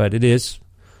work, but it is.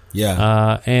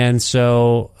 Yeah. And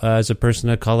so as a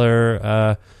person of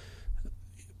color,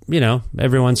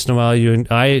 every once in a while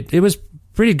it was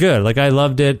pretty good. I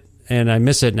loved it, and I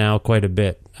miss it now quite a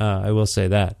bit, I will say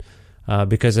that.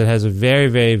 Because it has a very,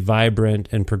 very vibrant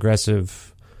and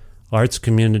progressive arts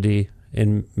community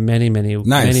in many, many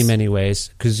ways.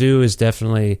 Kazoo is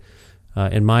definitely,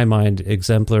 in my mind,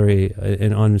 exemplary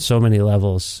on so many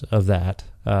levels of that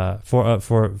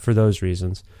for those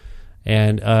reasons.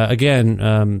 And again,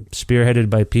 spearheaded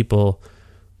by people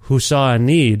who saw a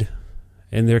need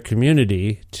in their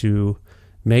community to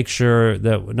make sure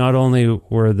that not only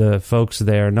were the folks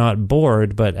there not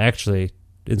bored, but actually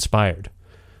inspired.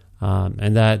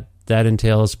 And that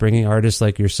entails bringing artists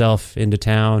like yourself into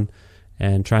town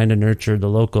and trying to nurture the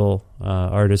local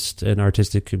artist and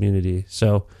artistic community.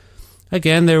 So,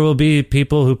 again, there will be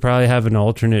people who probably have an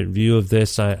alternate view of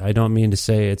this. I don't mean to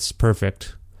say it's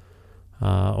perfect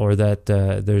or that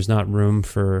there's not room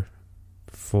for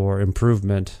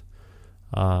improvement.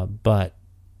 But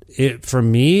for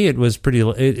me, it was pretty.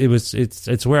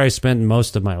 It's where I spent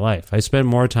most of my life. I spent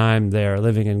more time there,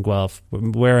 living in Guelph,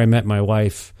 where I met my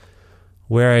wife,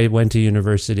 where I went to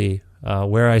university,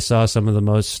 where I saw some of the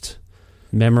most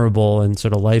memorable and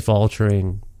sort of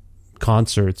life-altering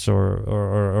concerts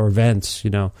or events,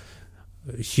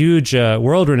 huge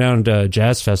world-renowned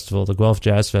jazz festival, the Guelph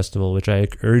Jazz Festival, which I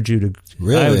urge you to...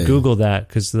 Really? I would Google that,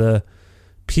 because the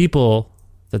people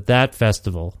that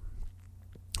festival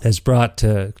has brought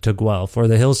to Guelph, or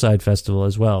the Hillside Festival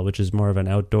as well, which is more of an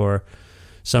outdoor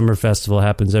summer festival,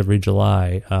 happens every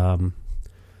July.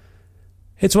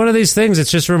 It's one of these things. It's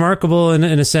just remarkable in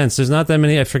a sense. There's not that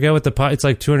many. I forget what it's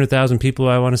like 200,000 people,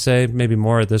 I want to say, maybe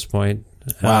more at this point.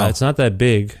 Wow. It's not that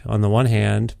big on the one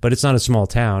hand, but it's not a small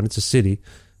town. It's a city.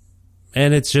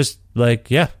 And it's just like,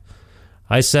 yeah,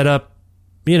 I set up,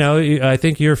 I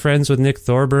think you're friends with Nick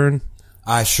Thorburn.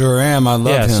 I sure am. I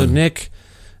love him. So Nick,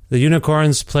 the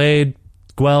Unicorns played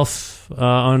Guelph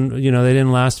on, they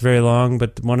didn't last very long,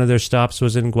 but one of their stops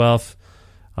was in Guelph.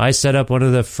 I set up one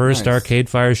of the first Arcade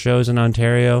Fire shows in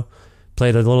Ontario,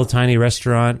 played a little tiny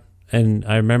restaurant, and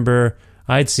I remember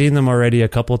I'd seen them already a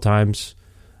couple times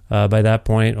by that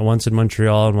point, once in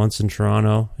Montreal and once in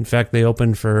Toronto. In fact, they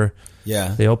opened for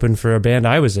a band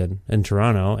I was in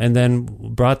Toronto, and then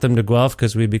brought them to Guelph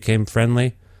because we became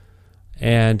friendly.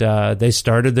 And they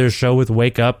started their show with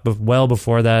Wake Up well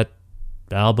before that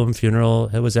album, Funeral,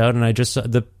 it was out, and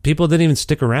the people didn't even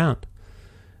stick around.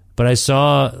 But I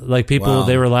saw, like, people,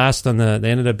 they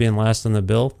ended up being last on the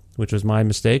bill, which was my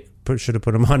mistake. Should have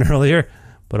put them on earlier.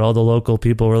 But all the local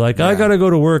people were like, I got to go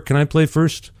to work. Can I play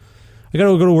first? I got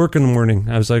to go to work in the morning.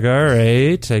 I was like, all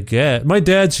right, I get. My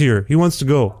dad's here. He wants to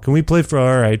go. Can we play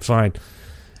all right, fine.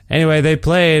 Anyway, they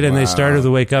played, and they started to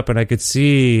Wake Up, and I could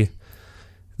see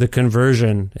the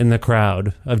conversion in the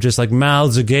crowd of just, like,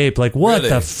 mouths agape. Like, what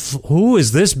really? Who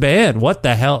is this band? What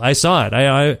the hell? I saw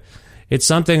it. It's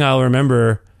something I'll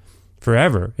remember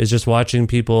forever, is just watching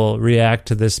people react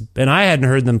to this. And I hadn't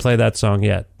heard them play that song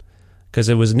yet because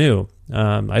it was new.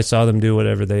 I saw them do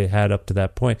whatever they had up to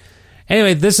that point.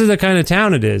 Anyway, this is the kind of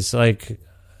town it is. Like,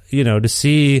 to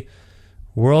see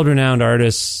world-renowned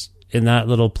artists in that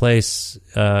little place,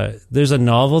 there's a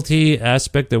novelty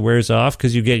aspect that wears off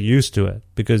because you get used to it,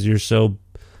 because you're so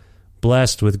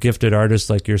blessed with gifted artists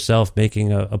like yourself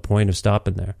making a point of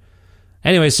stopping there.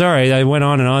 Anyway, sorry, I went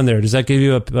on and on there. Does that give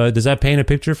you does that paint a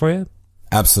picture for you?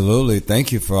 Absolutely.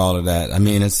 Thank you for all of that. I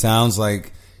mean, it sounds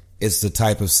like it's the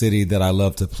type of city that I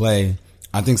love to play.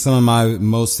 I think some of my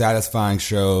most satisfying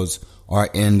shows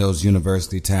are in those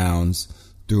university towns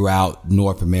throughout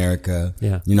North America.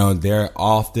 Yeah. They're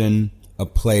often a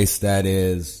place that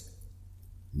is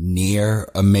near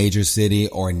a major city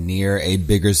or near a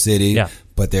bigger city,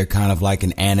 but they're kind of like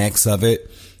an annex of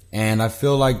it. And I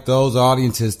feel like those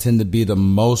audiences tend to be the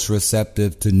most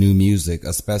receptive to new music,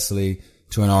 especially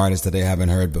to an artist that they haven't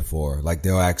heard before. Like,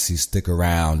 they'll actually stick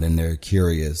around and they're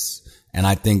curious. And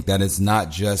I think that it's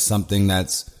not just something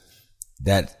that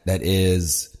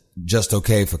is just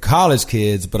okay for college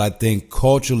kids, but I think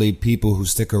culturally people who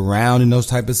stick around in those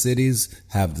type of cities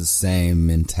have the same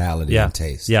mentality and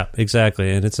taste. Yeah,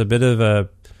 exactly. And it's a bit of a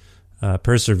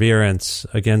perseverance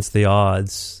against the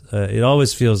odds. It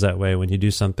always feels that way when you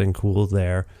do something cool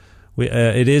there.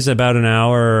 It is about an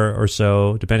hour or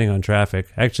so, depending on traffic.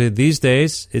 Actually, these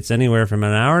days, it's anywhere from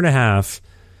an hour and a half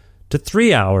to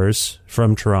 3 hours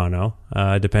from Toronto,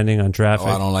 depending on traffic.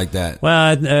 Oh, I don't like that.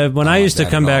 Well, when I used to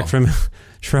come back from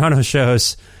Toronto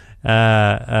shows,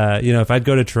 if I'd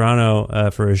go to Toronto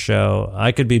for a show,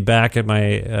 I could be back at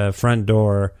my front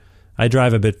door. I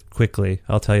drive a bit quickly,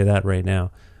 I'll tell you that right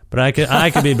now. But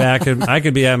I could be back, and I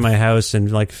could be at my house in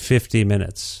like 50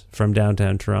 minutes from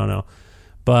downtown Toronto.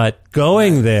 But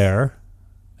going there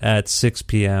at 6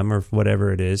 p.m. or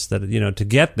whatever it is, that to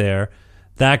get there,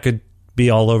 that could be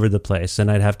all over the place,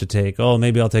 and I'd have to take,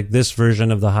 maybe I'll take this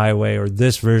version of the highway or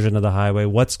this version of the highway.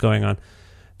 What's going on?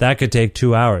 That could take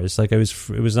 2 hours. Like, it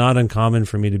was not uncommon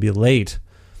for me to be late,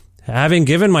 having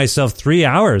given myself 3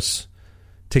 hours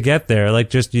to get there.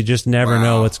 Like, you just never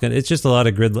know what's going to... It's just a lot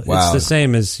of grid... Wow. It's the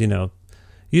same as,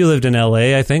 you lived in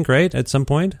LA, I think, right? At some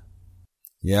point?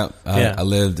 Yeah. I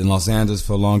lived in Los Angeles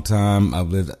for a long time.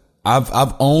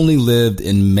 I've only lived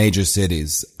in major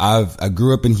cities. I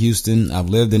grew up in Houston. I've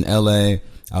lived in LA.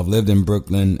 I've lived in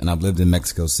Brooklyn, and I've lived in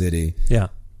Mexico City. Yeah.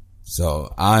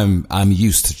 So I'm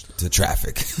used to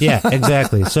traffic. Yeah,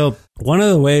 exactly. So one of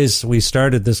the ways we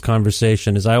started this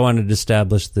conversation is I wanted to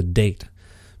establish the date.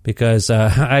 Because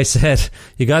I said,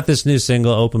 you got this new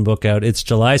single, Open Book, out. It's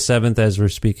July 7th as we're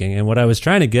speaking. And what I was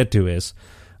trying to get to is,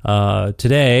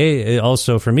 today,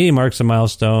 also for me, marks a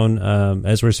milestone.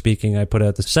 As we're speaking, I put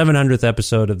out the 700th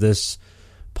episode of this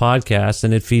podcast,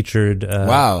 and it featured...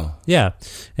 wow. Yeah,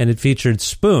 and it featured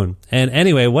Spoon. And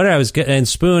anyway, what I was getting... And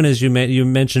Spoon, as you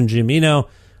mentioned, Jim Eno,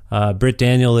 Britt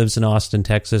Daniel lives in Austin,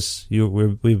 Texas.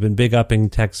 We've been big upping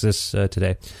Texas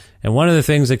today. And one of the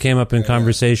things that came up in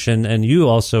conversation, and you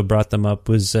also brought them up,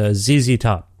 was ZZ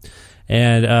Top.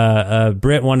 And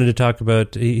Britt wanted to talk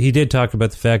about, he did talk about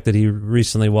the fact that he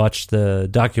recently watched the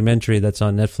documentary that's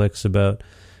on Netflix about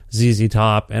ZZ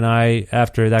Top, and I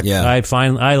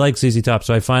like ZZ Top,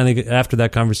 so I finally, after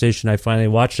that conversation, I finally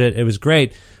watched it. It was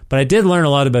great, but I did learn a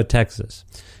lot about Texas,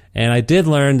 and I did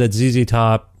learn that ZZ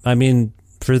Top, I mean,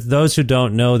 for those who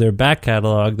don't know their back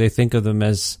catalog, they think of them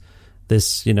as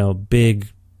this, big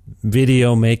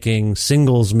video making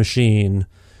singles machine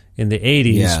in the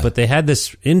 80s, but they had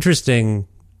this interesting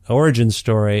origin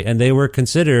story, and they were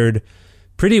considered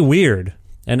pretty weird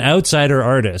and outsider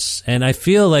artists. And I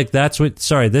feel like that's what,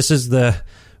 sorry, this is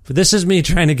me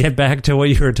trying to get back to what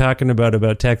you were talking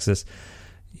about Texas.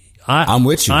 I'm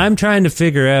with you. I'm trying to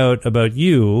figure out about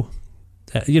you,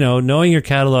 knowing your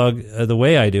catalog the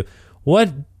way I do.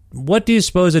 What do you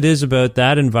suppose it is about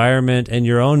that environment and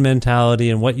your own mentality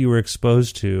and what you were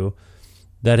exposed to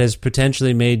that has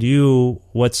potentially made you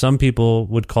what some people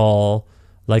would call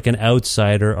like an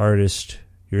outsider artist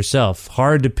yourself?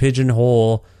 Hard to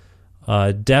pigeonhole,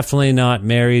 definitely not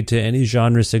married to any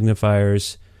genre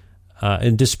signifiers,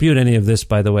 and dispute any of this,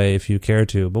 by the way, if you care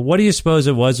to. But what do you suppose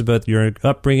it was about your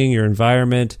upbringing, your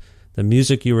environment, the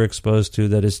music you were exposed to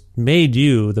that has made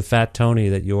you the Fat Tony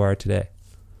that you are today?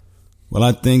 Well,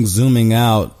 I think zooming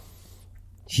out,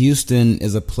 Houston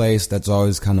is a place that's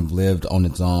always kind of lived on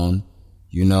its own.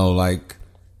 Like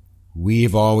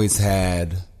we've always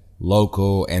had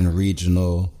local and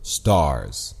regional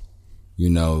stars.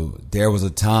 There was a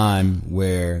time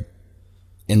where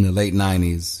in the late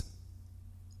 90s,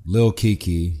 Lil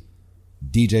Keke,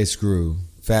 DJ Screw,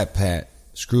 Fat Pat,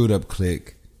 Screwed Up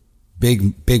Click,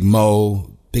 Big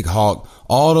Mo, Big Hawk,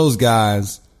 all those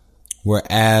guys were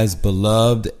as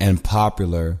beloved and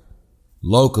popular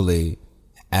locally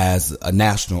as a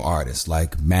national artist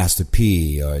like Master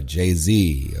P or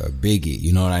Jay-Z or Biggie.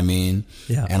 You know what I mean?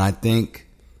 Yeah. And I think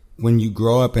when you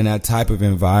grow up in that type of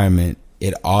environment,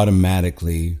 it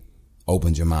automatically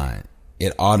opens your mind.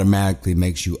 It automatically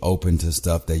makes you open to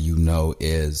stuff that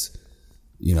is,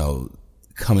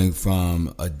 coming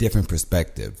from a different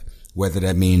perspective. Whether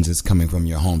that means it's coming from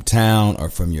your hometown or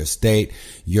from your state,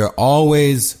 you're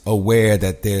always aware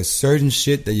that there's certain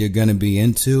shit that you're going to be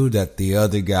into that the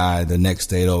other guy, the next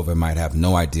state over, might have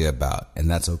no idea about. And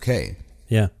that's okay.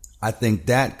 Yeah. I think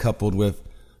that coupled with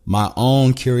my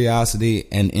own curiosity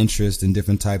and interest in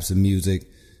different types of music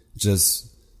just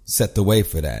set the way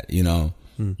for that.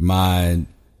 My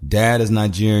dad is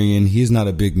Nigerian. He's not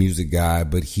a big music guy,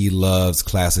 but he loves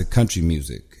classic country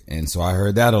music. And so I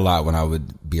heard that a lot when I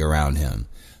would be around him.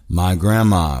 My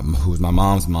grandma, who's my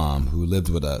mom's mom, who lived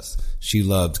with us, she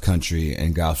loved country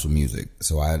and gospel music.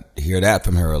 So I hear that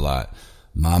from her a lot.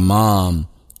 My mom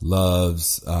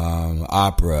loves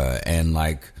opera and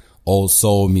like old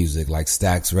soul music like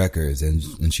Stax Records,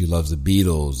 and she loves the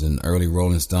Beatles and early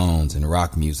Rolling Stones and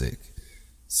rock music.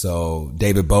 So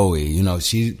David Bowie,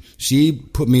 she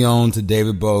put me on to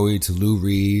David Bowie, to Lou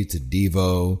Reed, to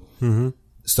Devo. Mm-hmm.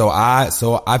 So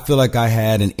I feel like I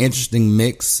had an interesting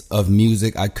mix of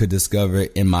music I could discover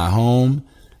in my home.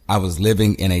 I was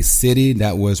living in a city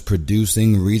that was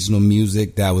producing regional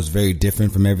music that was very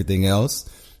different from everything else.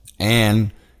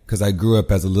 And because I grew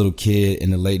up as a little kid in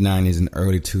the late 90s and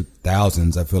early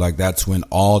 2000s, I feel like that's when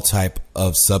all type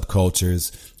of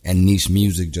subcultures and niche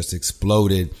music just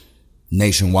exploded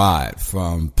nationwide,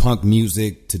 from punk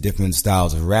music to different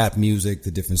styles of rap music to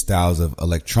different styles of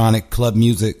electronic club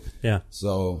music. Yeah.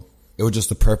 So it was just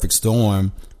a perfect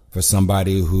storm for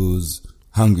somebody who's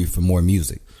hungry for more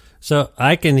music. So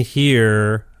I can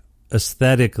hear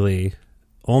aesthetically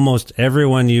almost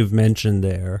everyone you've mentioned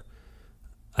there.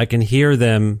 I can hear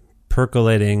them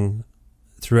percolating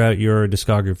throughout your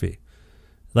discography,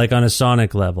 like on a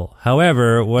sonic level.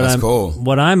 However,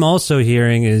 what I'm also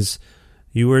hearing is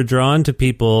you were drawn to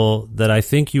people that I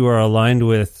think you are aligned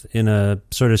with in a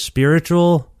sort of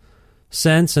spiritual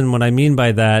sense. And what I mean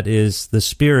by that is the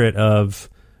spirit of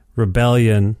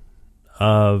rebellion,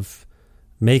 of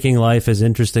making life as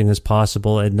interesting as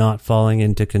possible and not falling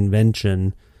into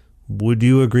convention. Would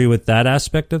you agree with that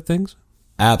aspect of things?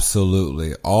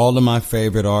 Absolutely. All of my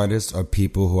favorite artists are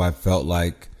people who I felt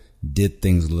like did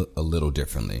things a little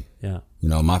differently. Yeah.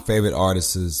 My favorite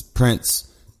artist is Prince.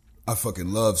 I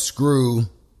fucking love Screw.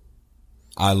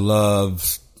 I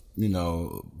love,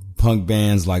 punk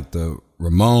bands like the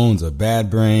Ramones or Bad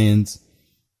Brains.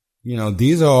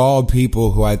 These are all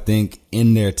people who I think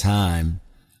in their time,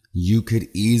 you could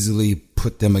easily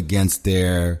put them against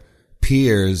their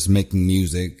peers making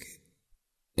music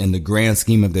in the grand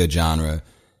scheme of their genre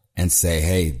and say,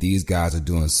 hey, these guys are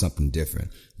doing something different.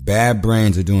 Bad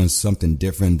Brains are doing something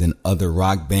different than other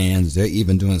rock bands. They're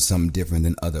even doing something different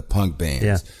than other punk bands.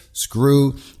 Yeah.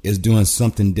 Screw is doing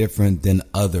something different than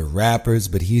other rappers,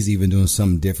 but he's even doing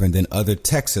something different than other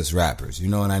Texas rappers. You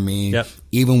know what I mean? Yep.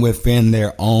 Even within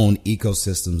their own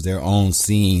ecosystems, their own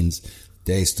scenes,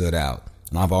 they stood out.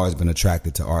 And I've always been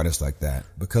attracted to artists like that.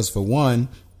 Because for one,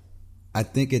 I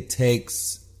think it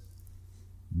takes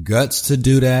guts to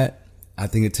do that. I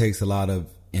think it takes a lot of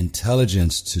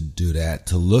intelligence to do that,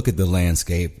 to look at the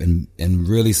landscape and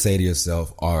really say to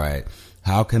yourself, all right,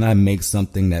 how can I make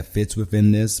something that fits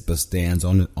within this but stands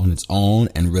on its own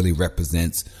and really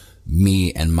represents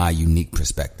me and my unique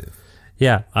perspective?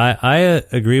 Yeah, I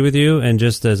agree with you. And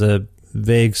just as a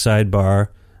vague sidebar,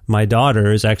 my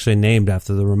daughter is actually named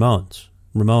after the Ramones.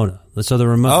 Ramona. So the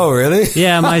Ramones. Oh, really?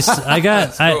 Yeah,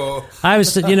 I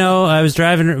was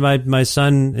driving. My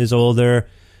son is older,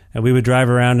 and we would drive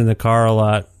around in the car a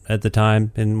lot at the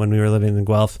time, and when we were living in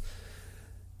Guelph.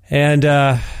 And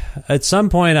at some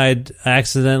point, I'd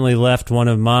accidentally left one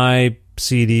of my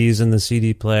CDs in the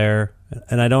CD player,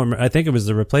 and I think it was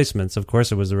the Replacements. Of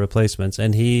course, it was the Replacements,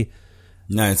 and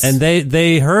nice. And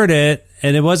they heard it,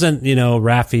 and it wasn't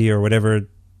Raffi or whatever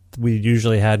we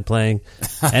usually had playing,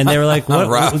 and they were like, "What?"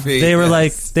 Raffi, they were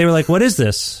like, "What is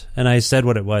this?" And I said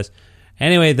what it was.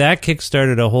 Anyway, that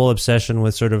kickstarted a whole obsession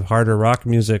with sort of harder rock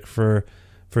music for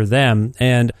them.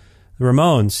 And the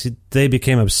Ramones, they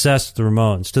became obsessed with the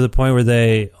Ramones to the point where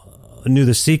they knew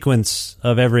the sequence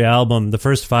of every album, the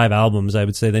first 5 albums, I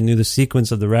would say. They knew the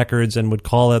sequence of the records and would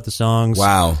call out the songs.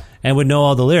 Wow. And would know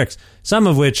all the lyrics, some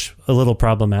of which a little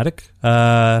problematic,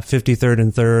 53rd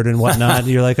and 3rd and whatnot.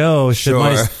 You're like, oh, should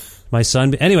my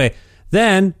son be? Anyway,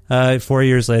 then 4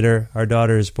 years later, our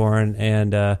daughter is born,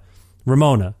 and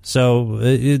Ramona.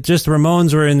 So just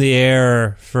Ramones were in the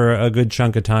air for a good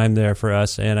chunk of time there for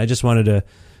us, and I just wanted to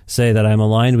say that I'm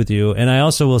aligned with you. And I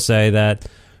also will say that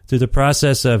through the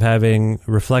process of having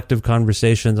reflective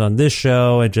conversations on this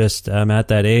show, and just I'm at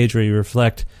that age where you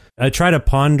reflect, I try to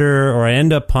ponder, or I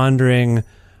end up pondering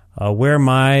where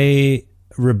my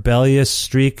rebellious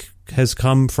streak has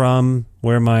come from,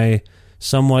 where my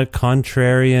somewhat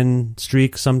contrarian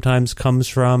streak sometimes comes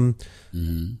from.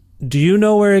 Mm-hmm. Do you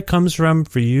know where it comes from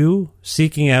for you,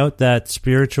 seeking out that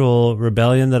spiritual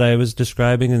rebellion that I was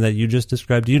describing and that you just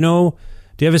described? Do you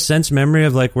have a sense memory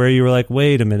of like where you were like,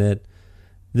 wait a minute,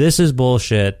 this is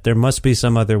bullshit. There must be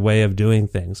some other way of doing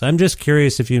things. I'm just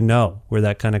curious if you know where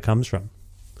that kind of comes from.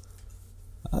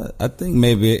 I think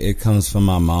maybe it comes from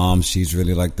my mom. She's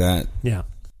really like that. Yeah.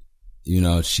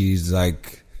 She's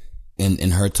like,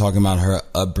 in her talking about her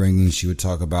upbringing, she would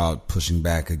talk about pushing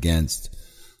back against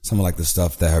some of like the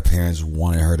stuff that her parents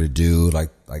wanted her to do,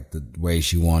 like the way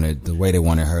they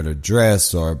wanted her to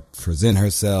dress or present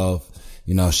herself.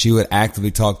 She would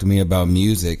actively talk to me about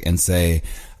music and say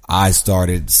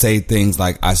things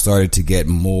like I started to get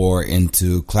more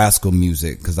into classical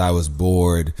music because I was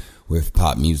bored with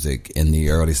pop music in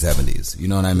the early 70s. You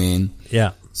know what I mean?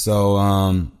 Yeah. So,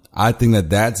 I think that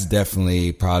that's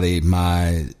definitely probably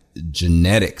my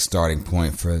genetic starting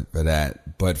point for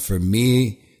that. But for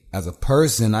me as a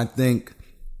person, I think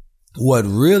what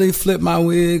really flipped my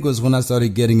wig was when I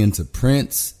started getting into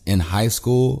Prince in high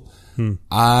school.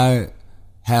 I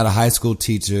had a high school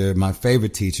teacher, my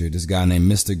favorite teacher, this guy named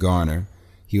Mr. Garner.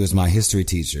 He was my history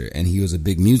teacher, and he was a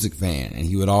big music fan, and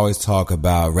he would always talk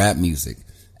about rap music.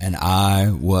 And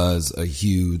I was a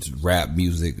huge rap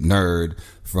music nerd,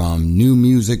 from new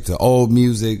music to old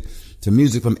music to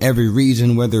music from every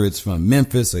region, whether it's from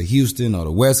Memphis or Houston or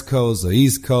the West Coast or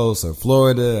East Coast or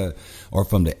Florida or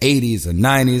from the 80s or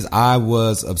 90s. I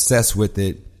was obsessed with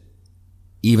it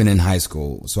even in high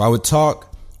school. So I would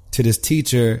talk to this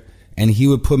teacher, and he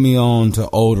would put me on to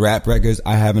old rap records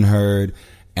I haven't heard,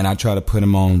 and I try to put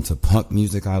him on to punk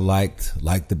music I liked,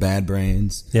 like the Bad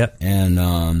Brains. Yep.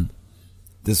 And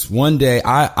this one day,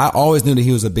 I always knew that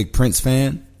he was a big Prince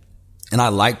fan, and I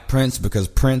liked Prince because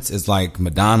Prince is like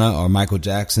Madonna or Michael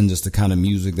Jackson, just the kind of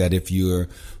music that if you were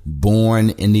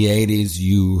born in the 80s,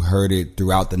 you heard it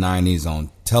throughout the 90s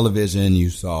on television, you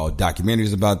saw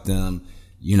documentaries about them.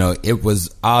 It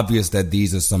was obvious that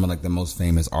these are some of like the most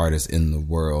famous artists in the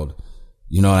world.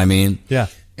 You know what I mean? Yeah.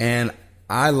 And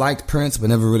I liked Prince, but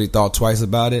never really thought twice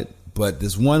about it. But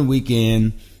this one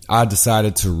weekend, I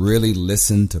decided to really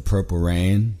listen to Purple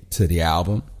Rain, to the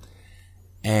album.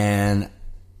 And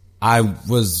I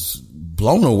was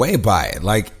blown away by it.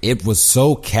 Like, it was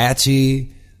so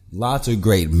catchy. Lots of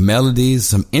great melodies,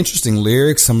 some interesting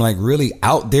lyrics, some like really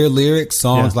out there lyrics,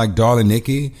 songs like Darling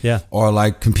Nikki, or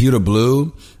like Computer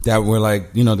Blue, that were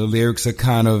like, the lyrics are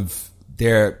kind of,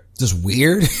 they're just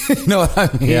weird. You know what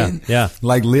I mean? Yeah.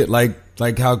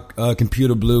 Like how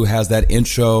Computer Blue has that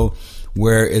intro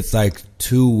where it's like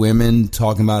two women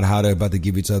talking about how they're about to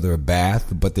give each other a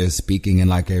bath, but they're speaking in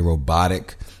like a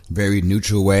robotic, very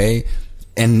neutral way.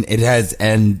 And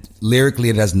lyrically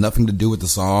it has nothing to do with the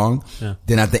song. Yeah.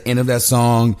 Then at the end of that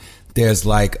song, there's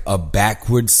like a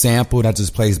backwards sample that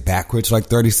just plays backwards for like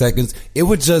 30 seconds. It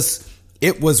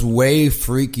was way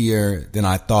freakier than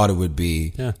I thought it would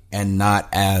be, and not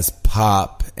as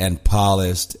pop and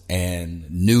polished and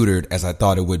neutered as I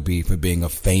thought it would be for being a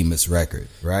famous record,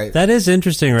 right? That is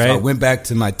interesting, right? So I went back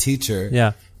to my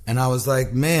teacher, and I was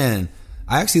like, man,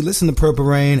 I actually listened to Purple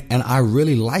Rain, and I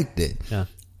really liked it. Yeah.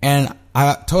 And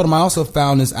I told him I also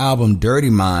found this album,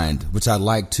 Dirty Mind, which I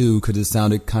liked too, because it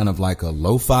sounded kind of like a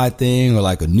lo-fi thing, or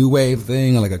like a new wave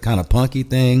thing, or like a kind of punky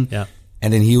thing. Yeah.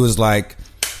 And then he was like,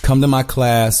 come to my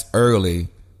class early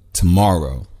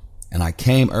tomorrow. And I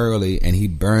came early, and he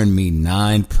burned me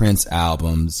 9 Prince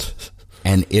albums,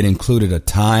 and it included a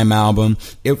Time album.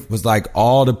 It was like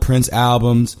all the Prince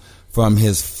albums from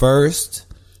his first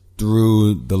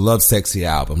through the Love Sexy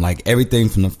album, like everything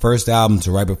from the first album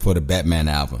to right before the Batman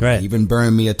album. Right. He even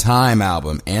burned me a Time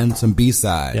album and some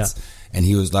B-sides. Yeah. And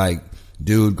he was like,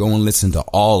 dude, go and listen to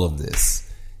all of this.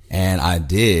 And I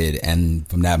did. And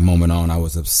from that moment on, I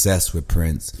was obsessed with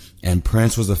Prince. And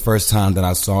Prince was the first time that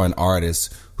I saw an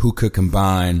artist who could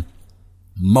combine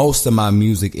most of my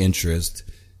music interest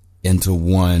into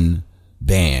one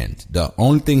band. The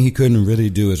only thing he couldn't really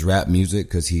do is rap music,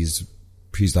 because he's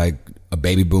like a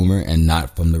baby boomer and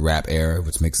not from the rap era,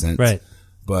 which makes sense. Right.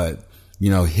 But, you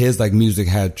know, his like music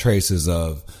had traces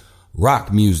of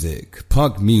rock music,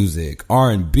 punk music,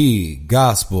 R&B,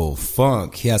 gospel,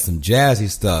 funk. He had some jazzy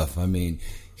stuff. I mean,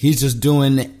 he's just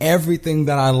doing everything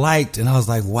that I liked. And I was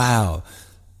like, wow,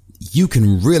 you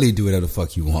can really do whatever the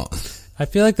fuck you want. I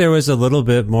feel like there was a little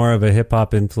bit more of a hip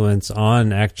hop influence on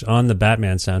the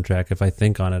Batman soundtrack. If I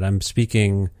think on it, I'm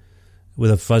speaking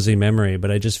with a fuzzy memory,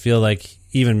 but I just feel like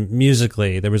even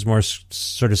musically there was more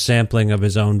sort of sampling of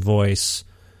his own voice,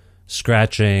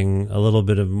 scratching, a little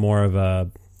bit of more of a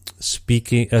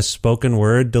spoken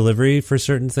word delivery for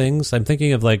certain things. I'm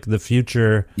thinking of like The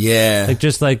Future. Yeah. Like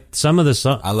just like some of the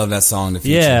songs. I love that song, The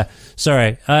Future. Yeah.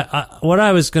 Sorry. What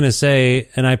I was going to say,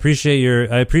 and I appreciate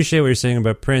what you're saying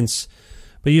about Prince,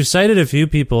 but you've cited a few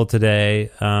people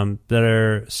today that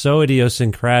are so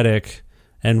idiosyncratic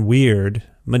and weird.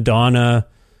 Madonna.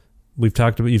 You've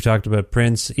talked about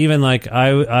Prince. Even like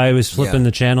I was flipping the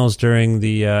channels during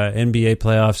the NBA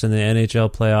playoffs and the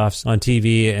NHL playoffs on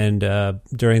TV, and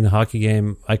during the hockey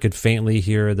game, I could faintly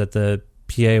hear that the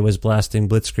PA was blasting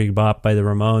Blitzkrieg Bop by the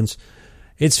Ramones.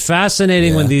 It's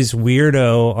fascinating when these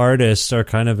weirdo artists are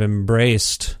kind of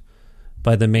embraced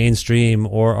by the mainstream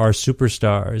or are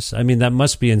superstars. I mean, that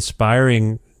must be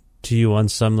inspiring to you on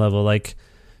some level. Like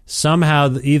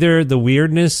somehow either the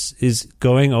weirdness is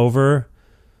going over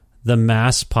the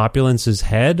mass populance's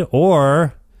head,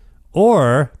 or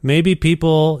maybe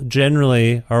people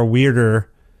generally are weirder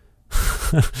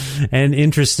and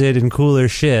interested in cooler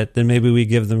shit than maybe we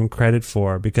give them credit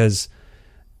for. Because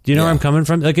do you know where I'm coming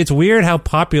from? Like, it's weird how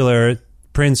popular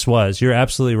Prince was. You're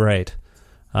absolutely right.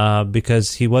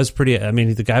 Because he was pretty, I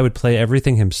mean, the guy would play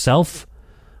everything himself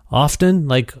often.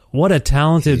 Like, what a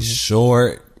talented... He's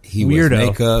short. He weirdo. Was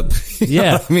makeup.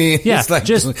 Yeah. I mean, yeah. Like,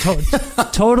 just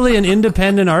totally an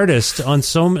independent artist on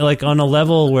on a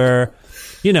level where,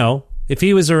 you know, if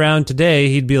he was around today,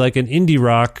 he'd be like an indie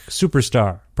rock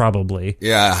superstar, probably.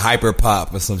 Yeah, hyper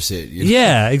pop or some shit. You know?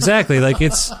 Yeah, exactly. Like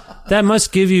that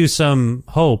must give you some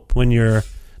hope when you're,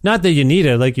 not that you need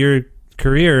it, like your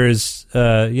career is,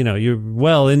 you know, you're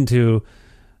well into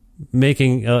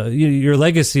making, your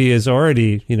legacy is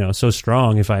already, you know, so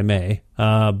strong, if I may.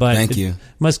 But thank you.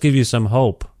 Must give you some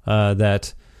hope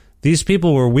that these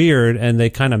people were weird and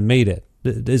they kind of made it.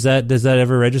 Does that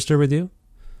ever register with you?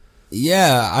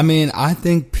 Yeah, I mean, I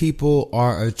think people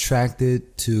are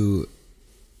attracted to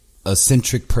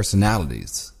eccentric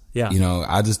personalities. Yeah. You know,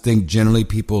 I just think generally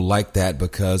people like that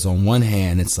because on one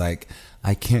hand, it's like,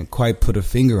 I can't quite put a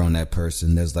finger on that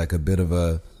person. There's like a bit of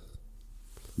a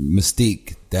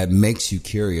mystique that makes you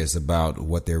curious about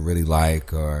what they're really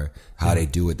like or how they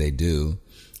do what they do.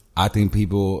 I think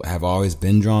people have always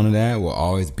been drawn to that, will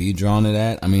always be drawn to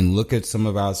that. I mean, look at some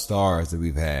of our stars that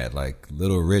we've had, like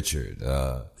Little Richard,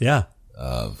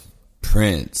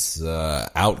 Prince,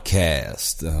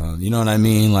 Outkast, you know what I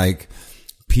mean? Like,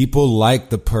 people like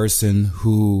the person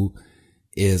who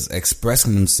is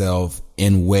expressing themselves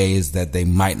in ways that they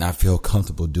might not feel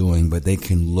comfortable doing, but they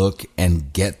can look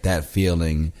and get that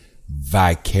feeling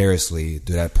vicariously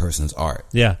through that person's art.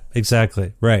 Yeah,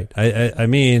 exactly. Right. I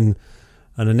mean,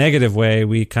 in a negative way,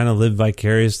 we kind of live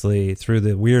vicariously through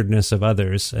the weirdness of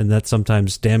others, and that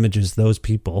sometimes damages those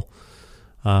people.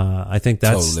 I think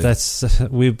I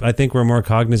think we're more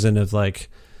cognizant of like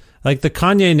the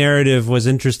Kanye narrative was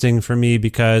interesting for me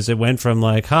because it went from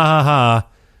like, ha ha ha,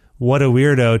 what a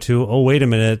weirdo, to, oh, wait a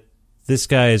minute, this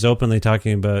guy is openly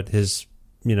talking about his,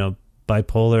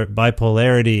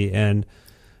 bipolarity, and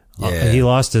he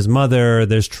lost his mother.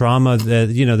 There's trauma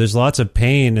that, there's lots of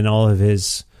pain in all of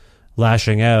his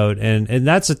lashing out. And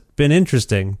that's been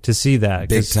interesting to see that.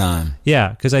 Big time. Yeah.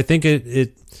 Because I think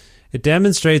it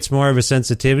demonstrates more of a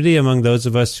sensitivity among those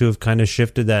of us who have kind of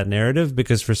shifted that narrative,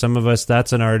 because for some of us,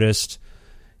 that's an artist.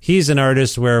 He's an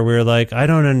artist where we're like, I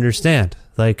don't understand.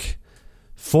 Like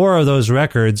 4 of those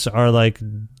records are like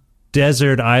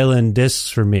desert island discs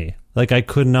for me. Like I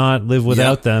could not live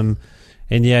without them.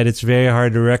 And yet it's very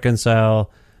hard to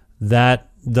reconcile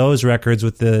those records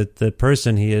with the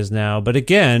person he is now. But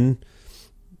again,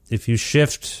 if you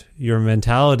shift your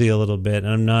mentality a little bit,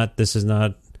 and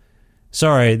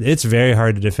it's very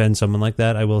hard to defend someone like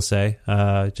that, I will say,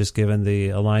 just given the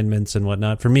alignments and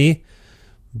whatnot for me.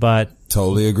 But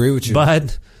totally agree with you.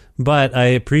 But I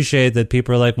appreciate that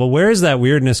people are like, well, where is that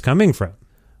weirdness coming from?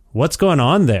 What's going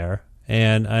on there?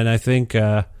 And I think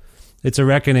it's a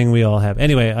reckoning we all have.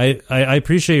 Anyway, I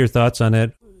appreciate your thoughts on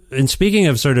it. And speaking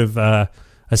of sort of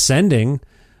ascending,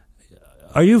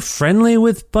 are you friendly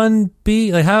with Bun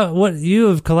B? Like what you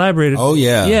have collaborated? Oh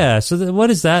yeah, yeah. So what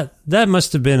is that? That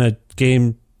must have been a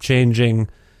game-changing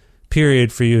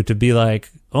period for you to be like,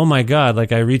 oh my God,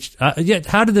 like I reached.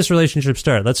 How did this relationship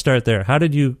start? Let's start there. How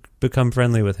did you become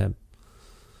friendly with him?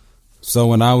 So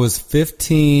when I was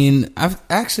 15, I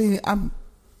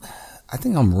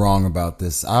think I'm wrong about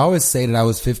this. I always say that I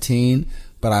was 15,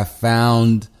 but I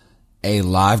found a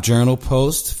live journal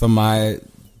post from my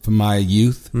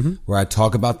youth where I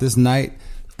talk about this night,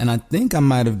 and I think I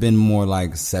might have been more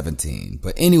like 17.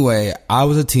 But anyway, I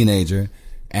was a teenager,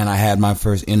 and I had my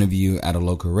first interview at a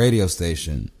local radio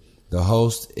station. The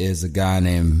host is a guy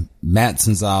named Matt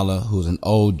Sanzala, who's an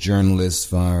old journalist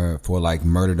for like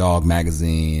Murder Dog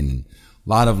magazine, and a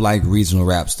lot of like regional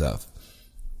rap stuff.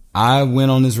 I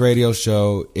went on this radio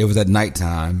show. It was at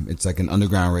nighttime. It's like an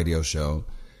underground radio show.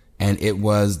 And it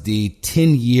was the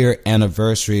 10-year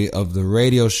anniversary of the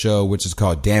radio show, which is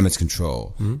called Damage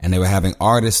Control. Mm-hmm. And they were having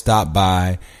artists stop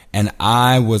by. And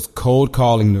I was cold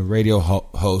calling the radio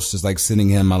host, just like sending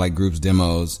him my like group's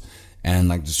demos and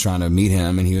like just trying to meet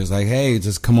him. And he was like, hey,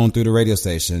 just come on through the radio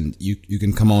station. You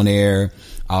can come on air.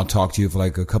 I'll talk to you for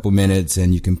like a couple minutes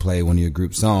and you can play one of your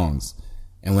group songs.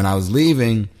 And when I was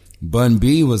leaving, Bun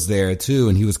B was there too,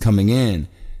 and he was coming in.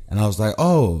 And I was like,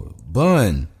 oh,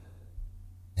 Bun,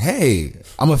 hey,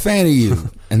 I'm a fan of you.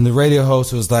 And the radio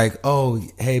host was like, oh,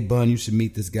 hey, Bun, you should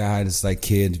meet this guy, this like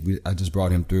kid. I just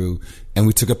brought him through. And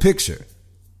we took a picture.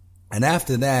 And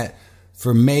after that,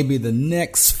 for maybe the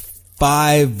next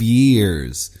 5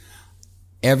 years,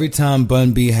 every time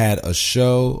Bun B had a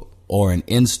show or an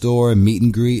in-store meet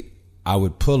and greet, I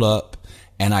would pull up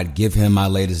and I'd give him my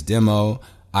latest demo.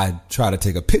 I'd try to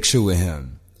take a picture with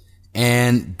him.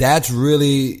 And that's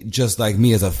really just like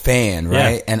me as a fan,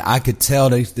 right? Yeah. And I could tell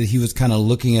that he was kind of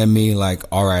looking at me like,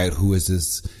 all right, who is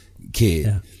this kid?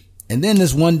 Yeah. And then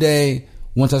this one day,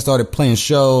 once I started playing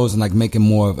shows and like making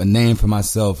more of a name for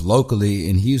myself locally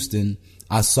in Houston,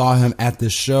 I saw him at the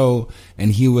show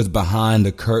and he was behind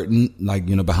the curtain, like,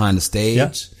 behind the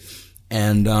stage.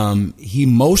 Yeah. And he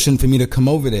motioned for me to come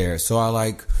over there. So I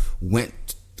like went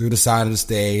through the side of the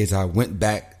stage. I went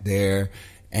back there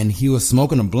and he was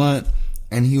smoking a blunt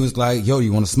and he was like, yo,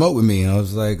 you want to smoke with me? And I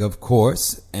was like, of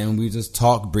course. And we just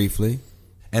talked briefly.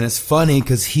 And it's funny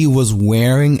because he was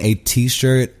wearing a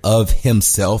t-shirt of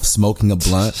himself smoking a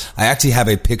blunt. I actually have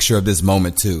a picture of this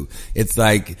moment too. It's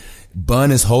like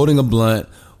Bun is holding a blunt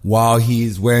while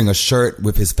he's wearing a shirt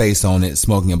with his face on it,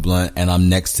 smoking a blunt. And I'm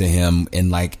next to him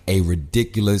in like a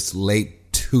ridiculous late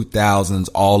 2000s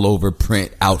all over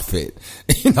print outfit.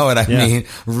 You know what I mean?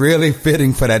 Really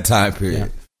fitting for that time period. Yeah.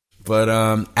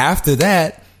 But after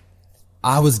that,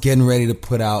 I was getting ready to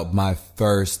put out my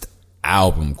first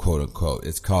album, quote unquote.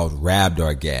 It's called Rabd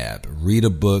or Gab. Read a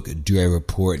book, do a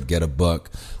report, get a buck,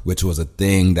 which was a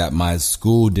thing that my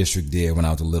school district did when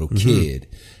I was a little kid.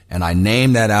 And I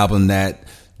named that album that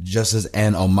just as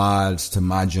an homage to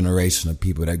my generation of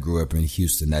people that grew up in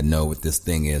Houston that know what this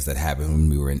thing is that happened when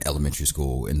we were in elementary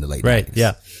school in the late 90s.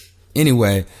 Yeah.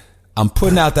 Anyway, I'm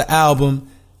putting out the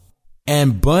album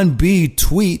and Bun B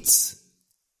tweets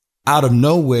out of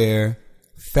nowhere,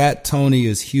 Fat Tony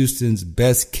is Houston's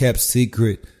best kept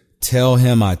secret. Tell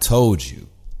him I told you.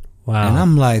 Wow. And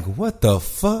I'm like, what the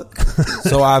fuck?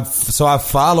 So I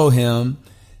follow him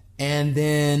And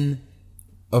then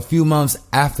a few months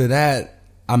after that,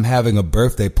 I'm having a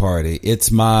birthday party.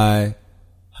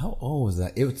 How old was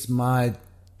that? It's my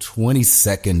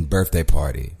 22nd birthday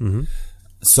party. Mm-hmm.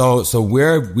 So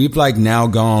we've like now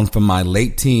gone from my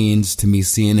late teens to me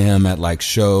seeing him at like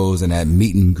shows and at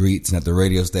meet and greets and at the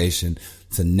radio station.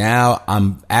 So now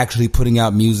I'm actually putting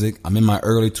out music. I'm in my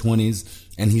early 20s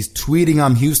and he's tweeting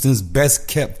I'm Houston's best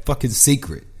kept fucking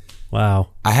secret. Wow.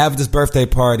 I have this birthday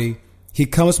party. He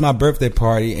comes to my birthday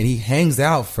party and he hangs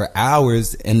out for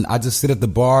hours and I just sit at the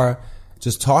bar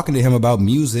just talking to him about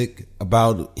music,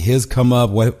 about his come up,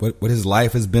 what his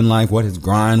life has been like, what his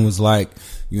grind was like,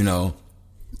 you know,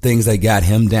 things that got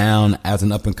him down as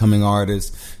an up and coming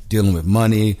artist, dealing with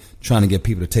money, trying to get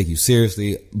people to take you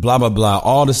seriously, blah, blah, blah,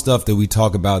 all the stuff that we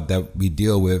talk about that we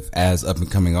deal with as up and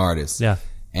coming artists. Yeah.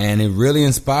 And it really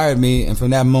inspired me. And from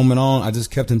that moment on, I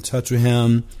just kept in touch with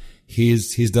him.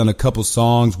 He's done a couple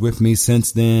songs with me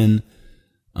since then.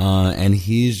 And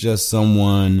he's just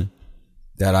someone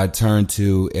that I turn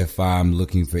to if I'm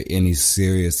looking for any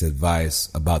serious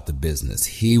advice about the business.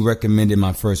 He recommended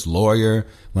my first lawyer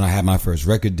when I had my first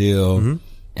record deal. Mm-hmm.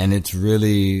 And it's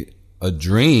really a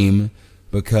dream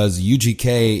because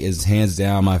UGK is hands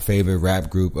down my favorite rap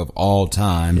group of all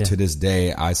time. Yeah. To this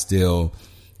day, I still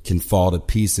can fall to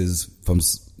pieces from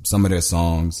some of their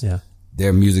songs. Yeah.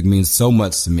 Their music means so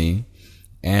much to me.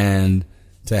 And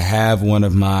to have one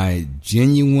of my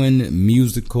genuine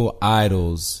musical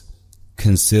idols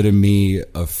consider me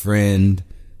a friend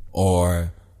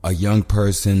or a young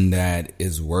person that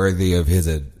is worthy of his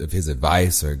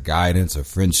advice or guidance or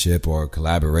friendship or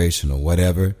collaboration or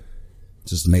whatever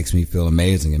just makes me feel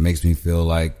amazing. It makes me feel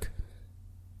like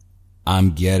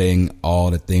I'm getting all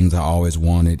the things I always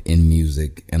wanted in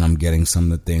music, and I'm getting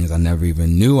some of the things I never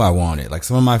even knew I wanted. Like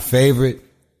one of my favorite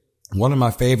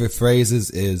phrases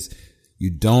is,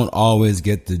 you don't always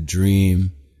get the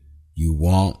dream you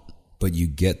want, but you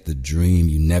get the dream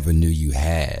you never knew you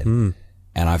had. Mm.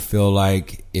 And I feel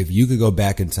like if you could go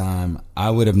back in time,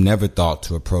 I would have never thought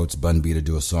to approach Bun B to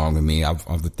do a song with me. I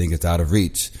would think it's out of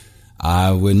reach.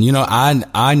 I wouldn't,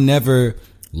 I never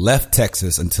left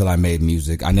Texas until I made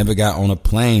music. I never got on a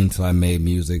plane until I made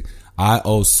music. I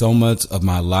owe so much of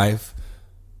my life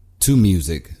to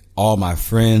music. All my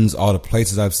friends, all the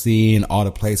places I've seen, all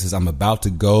the places I'm about to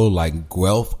go, like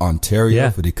Guelph, Ontario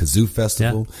for the Kazoo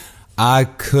Festival. Yeah. I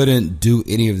couldn't do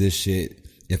any of this shit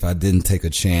if I didn't take a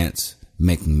chance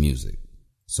making music.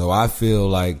 So I feel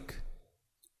like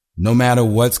no matter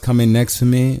what's coming next for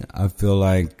me, I feel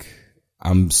like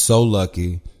I'm so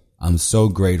lucky. I'm so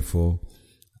grateful.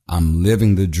 I'm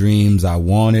living the dreams I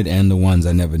wanted and the ones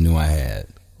I never knew I had.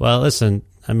 Well, listen,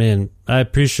 I mean, I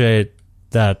appreciate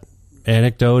that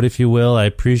anecdote, if you will. I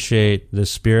appreciate the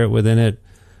spirit within it.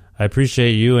 I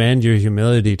appreciate you and your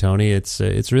humility, Tony.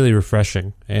 It's really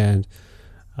refreshing. And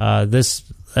this,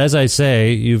 as I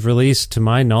say, you've released, to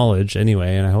my knowledge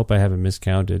anyway, and I hope I haven't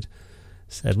miscounted,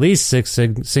 at least 6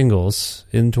 singles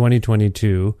in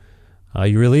 2022.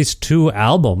 You released 2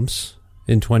 albums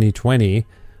in 2020.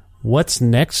 What's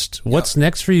next? What's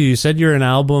next for you? You said you're an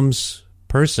albums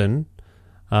person,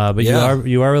 but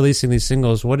you are releasing these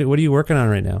singles. What are you working on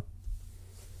right now?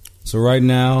 So right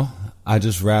now, I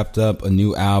just wrapped up a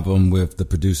new album with the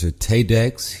producer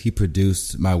Tay-Dex. He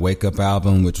produced my Wake Up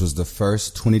album, which was the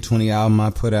first 2020 album I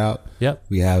put out. Yep.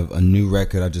 We have a new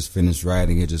record. I just finished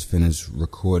writing it, just finished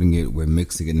recording it. We're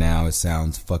mixing it now. It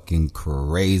sounds fucking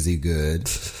crazy good.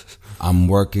 I'm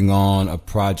working on a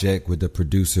project with the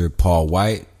producer Paul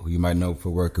White, who you might know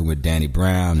for working with Danny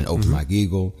Brown and Open Mike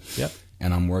Eagle. Yep.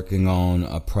 And I'm working on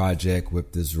a project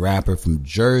with this rapper from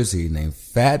Jersey named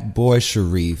Fat Boy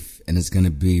Sharif, and it's going to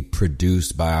be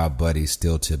produced by our buddy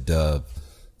Still Tip Dub.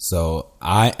 So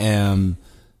I am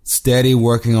steady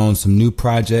working on some new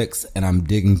projects, and I'm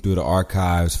digging through the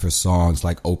archives for songs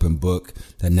like Open Book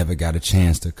that never got a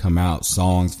chance to come out,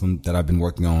 songs that I've been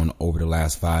working on over the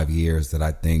last 5 years that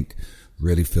I think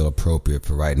really feel appropriate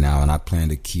for right now, and I plan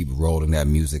to keep rolling that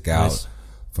music out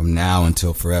from now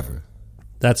until forever.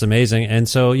 That's amazing. And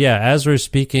so, yeah, as we're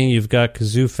speaking, you've got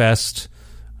Kazoo Fest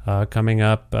coming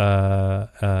up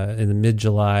in the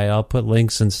mid-July. I'll put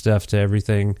links and stuff to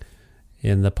everything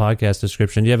in the podcast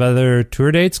description. Do you have other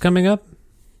tour dates coming up?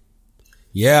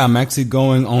 Yeah, I'm actually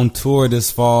going on tour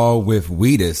this fall with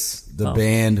Wheatus, the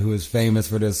band who is famous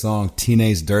for their song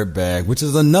Teenage Dirtbag, which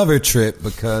is another trip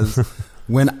because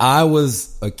when I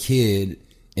was a kid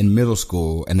in middle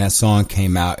school and that song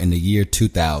came out in the year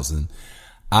 2000,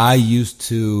 I used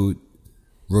to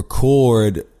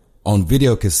record on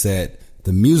video cassette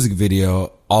the music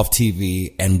video off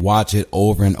TV and watch it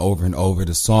over and over and over.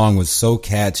 The song was so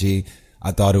catchy.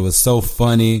 I thought it was so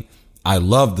funny. I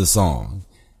loved the song.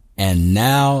 And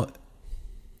now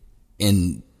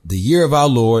in the year of our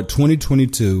Lord,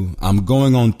 2022, I'm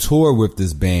going on tour with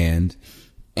this band,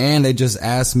 and they just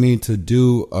asked me to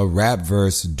do a rap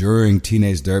verse during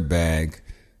Teenage Dirtbag,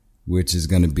 which is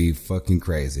going to be fucking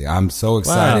crazy. I'm so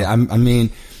excited.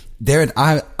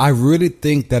 Wow. I really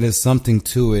think that is something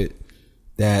to it,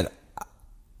 that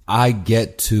I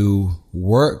get to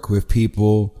work with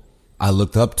people I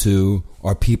looked up to,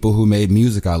 or people who made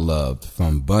music I loved,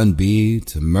 from Bun B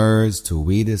to Murs to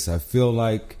Wheatus. I feel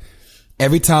like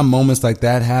every time moments like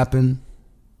that happen,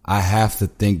 I have to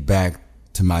think back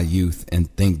to my youth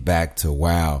and think back to,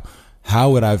 wow,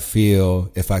 how would I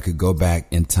feel if I could go back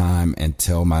in time and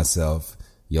tell myself,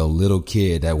 yo, little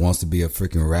kid that wants to be a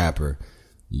freaking rapper,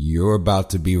 you're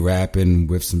about to be rapping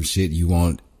with some shit you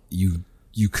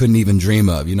couldn't even dream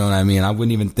of. You know what I mean? I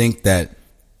wouldn't even think that.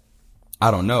 I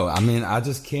don't know. I mean, I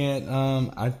just can't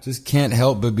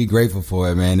help but be grateful for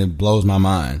it, man. It blows my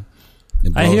mind.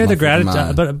 I hear the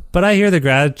gratitude, but I hear the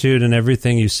gratitude in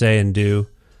everything you say and do.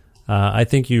 I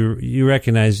think you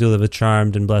recognize you live a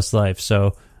charmed and blessed life.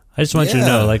 So I just want you to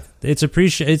know, like,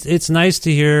 it's nice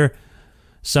to hear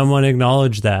someone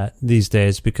acknowledge that these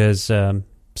days, because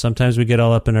sometimes we get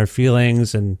all up in our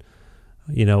feelings and,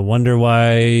 you know, wonder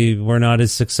why we're not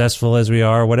as successful as we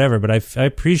are or whatever. But I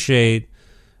appreciate.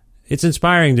 It's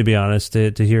inspiring, to be honest,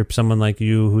 to hear someone like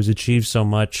you who's achieved so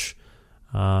much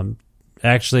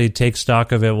actually take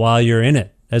stock of it while you're in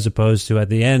it, as opposed to at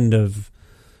the end of,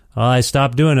 oh, I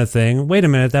stopped doing a thing. Wait a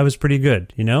minute, that was pretty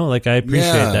good. You know, like, I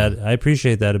appreciate that. I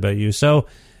appreciate that about you. So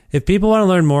if people want to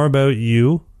learn more about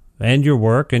you and your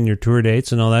work and your tour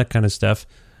dates and all that kind of stuff,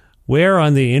 where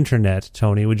on the internet,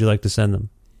 Tony, would you like to send them?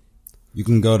 You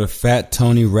can go to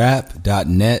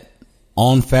FatTonyRap.net.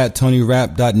 On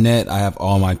FatTonyRap.net, I have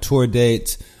all my tour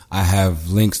dates. I have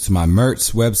links to my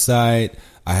merch website.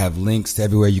 I have links to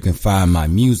everywhere you can find my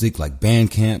music, like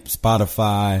Bandcamp,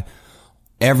 Spotify.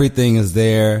 Everything is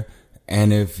there.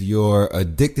 And if you're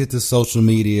addicted to social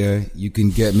media, you can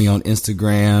get me on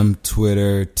Instagram,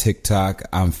 Twitter, TikTok.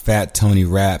 I'm Fat Tony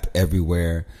Rap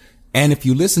everywhere. And if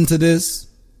you listen to this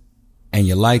and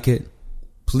you like it,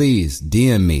 please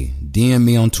DM me. DM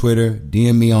me on Twitter.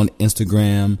 DM me on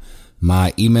Instagram.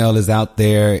 My email is out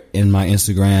there in my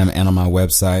Instagram and on my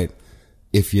website.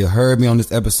 If you heard me on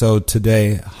this episode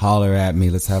today, holler at me.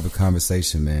 Let's have a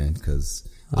conversation, man, because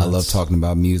I love talking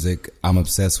about music. I'm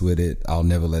obsessed with it. I'll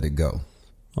never let it go.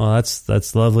 Well,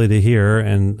 that's lovely to hear,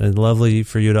 and lovely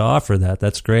for you to offer that.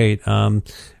 That's great.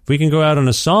 If we can go out on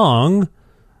a song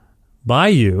by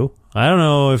you, I don't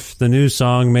know if the new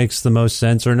song makes the most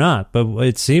sense or not, but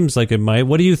it seems like it might.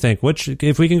 What do you think?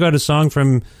 If we can go out a song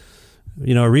from,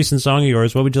 you know, a recent song of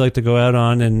yours, what would you like to go out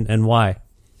on, and why?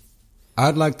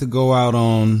 I'd like to go out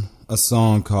on a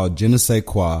song called Je ne sais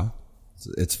quoi.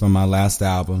 It's from my last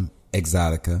album,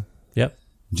 Exotica. Yep.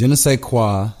 Je ne sais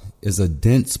quoi is a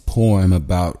dense poem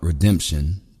about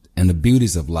redemption and the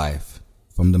beauties of life,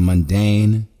 from the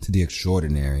mundane to the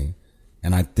extraordinary.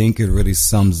 And I think it really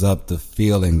sums up the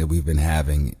feeling that we've been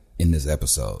having in this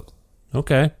episode.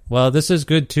 Okay. Well, this is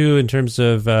good, too, in terms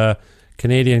of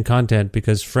Canadian content,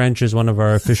 because French is one of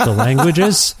our official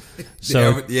languages.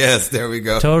 So there we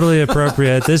go. Totally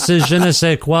appropriate. This is Je ne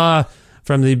sais quoi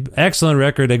from the excellent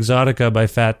record Exotica by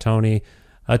Fat Tony.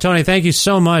 Tony, thank you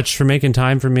so much for making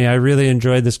time for me. I really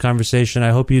enjoyed this conversation.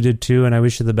 I hope you did too, and I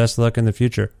wish you the best of luck in the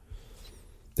future.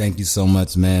 Thank you so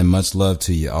much, man. Much love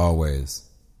to you always.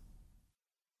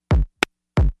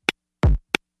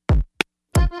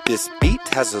 This beat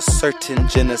has a certain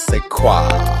je ne sais quoi.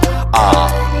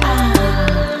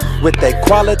 With a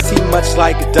quality much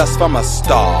like dust from a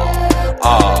star.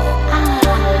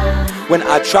 When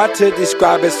I try to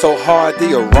describe it so hard,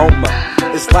 the aroma,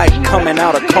 it's like coming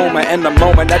out of coma. And the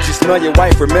moment that you smell your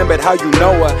wife, remembered how you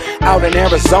know her. Out in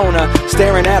Arizona,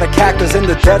 staring at a cactus in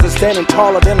the desert, standing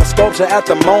taller than a sculpture at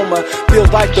the MoMA.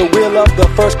 Feels like the wheel of the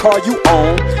first car you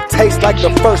own. Tastes like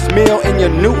the first meal in your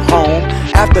new home.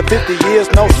 After 50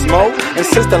 years, no smoke. And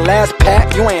since the last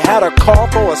pack, you ain't had a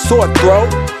cough or a sore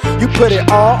throat. You put it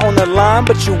all on the line,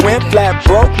 but you went flat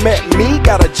broke. Met me,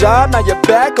 got a job, now you're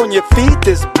back on your feet.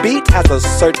 This beat has a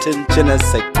certain je ne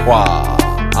sais quoi.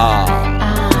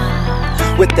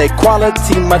 With a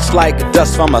quality much like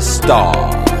dust from a star.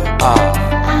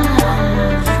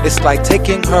 It's like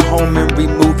taking her home and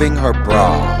removing her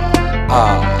bra.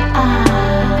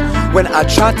 When I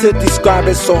try to describe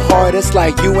it so hard, it's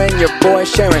like you and your boy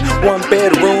sharing one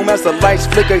bedroom. As the lights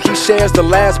flicker, he shares the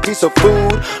last piece of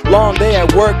food. Long day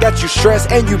at work got you stressed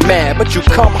and you mad, but you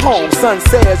come home, son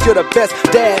says you're the best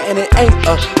dad, and it ain't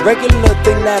a regular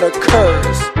thing that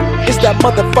occurs. It's that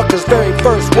motherfucker's very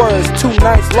first words. 2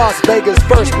 nights, Las Vegas.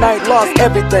 First night, lost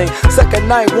everything. Second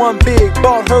night, one big,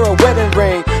 bought her a wedding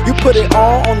ring. You put it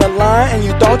all on the line and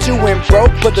you thought you went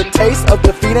broke, but the taste of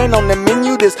defeat ain't on the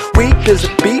menu this week. This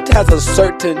beat has a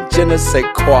certain je ne sais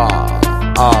quoi.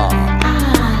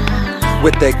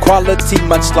 With a quality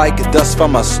much like dust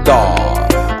from a star.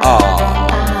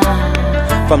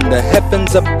 From the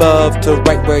heavens above to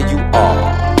right where you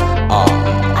are.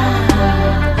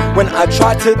 When I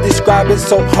try to describe it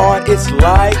so hard, it's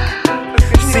like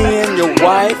seeing your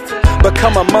wife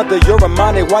become a mother. You're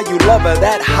reminded why you love her.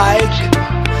 That hike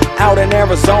out in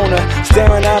Arizona,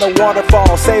 staring at a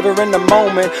waterfall, savoring the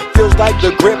moment. Feels like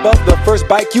the grip of the first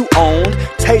bike you owned.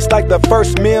 Tastes like the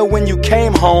first meal when you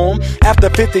came home. After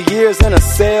 50 years in a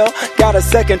cell, got a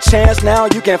second chance, now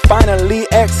you can finally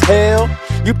exhale.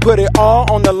 You put it all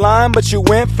on the line, but you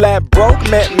went flat broke.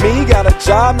 Met me, got a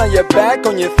job, now you're back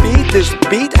on your feet. This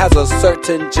beat has a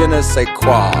certain je ne sais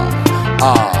quoi.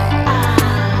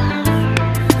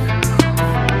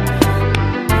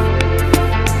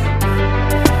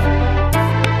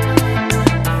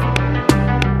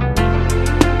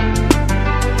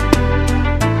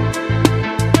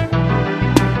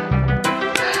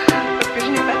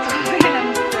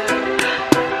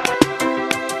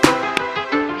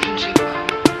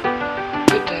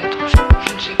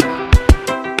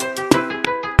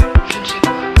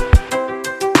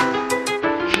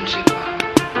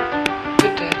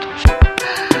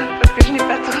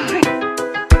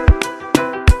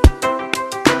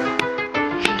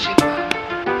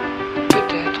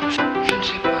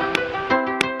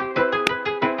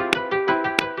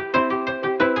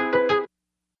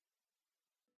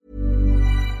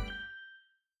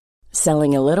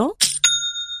 Selling a little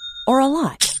or a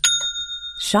lot?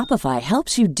 Shopify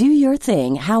helps you do your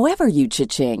thing however you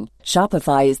cha-ching.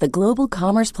 Shopify is the global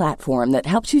commerce platform that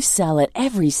helps you sell at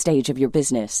every stage of your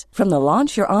business. From the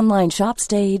launch your online shop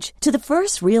stage to the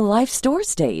first real-life store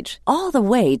stage, all the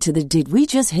way to the did we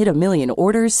just hit a million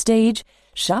orders stage.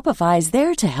 Shopify is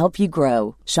there to help you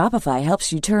grow. Shopify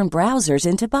helps you turn browsers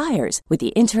into buyers with the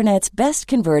internet's best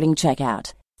converting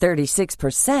checkout.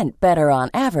 36% better on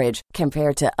average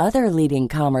compared to other leading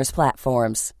commerce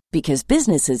platforms. Because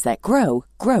businesses that grow,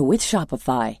 grow with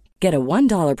Shopify. Get a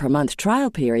 $1 per month trial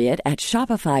period at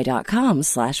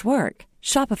shopify.com/work.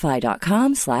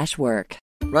 Shopify.com/work.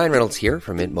 Ryan Reynolds here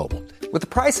from Mint Mobile. With the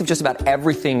price of just about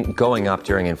everything going up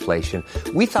during inflation,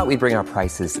 we thought we'd bring our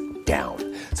prices down.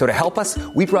 So to help us,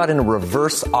 we brought in a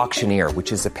reverse auctioneer,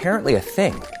 which is apparently a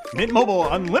thing. Mint Mobile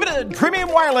Unlimited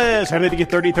Premium Wireless. How to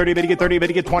get 30, 30, bit to get 30, bit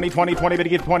to get 20, 20, 20, bit to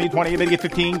get 20, 20, bit to get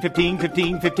 15, 15,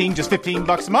 15, 15, just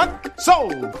 $15 a month?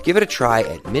 Sold! Give it a try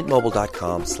at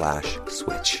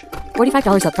mintmobile.com/switch.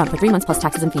 $45 up front for 3 months plus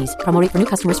taxes and fees. Promo rate for new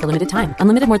customers for limited time.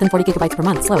 Unlimited more than 40 gigabytes per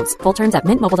month. Slows full terms at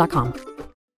mintmobile.com.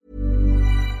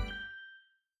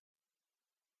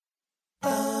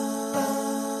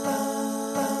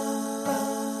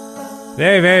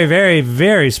 Very, very, very,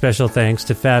 very special thanks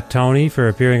to Fat Tony for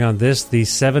appearing on this, the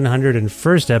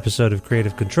 701st episode of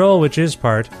Creative Control, which is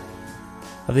part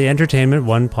of the Entertainment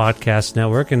One Podcast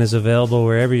Network and is available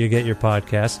wherever you get your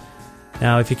podcasts.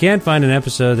 Now, if you can't find an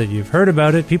episode that you've heard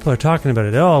about it, people are talking about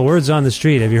it. Oh, word's on the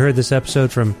street. Have you heard this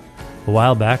episode from a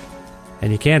while back?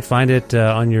 And you can't find it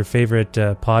on your favorite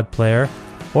pod player.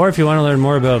 Or if you want to learn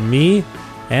more about me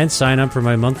and sign up for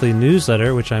my monthly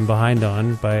newsletter, which I'm behind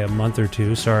on by a month or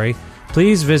two, sorry,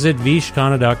 please visit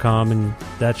vishkhanna.com, and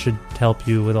that should help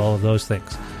you with all of those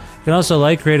things. You can also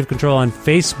like Creative Control on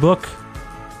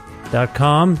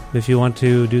Facebook.com if you want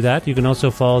to do that. You can also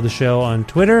follow the show on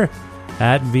Twitter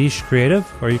at VishCreative,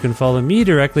 or you can follow me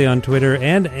directly on Twitter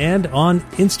and on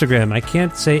Instagram. I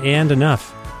can't say and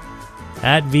enough.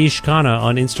 At Vishkhanna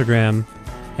on Instagram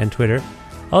and Twitter.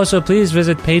 Also, please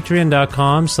visit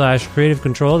patreon.com/Creative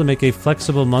Control to make a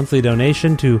flexible monthly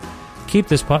donation to keep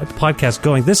this podcast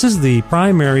going. This is the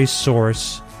primary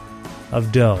source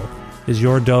of dough, is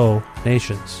your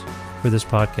donations for this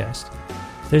podcast.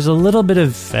 There's a little bit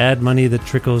of ad money that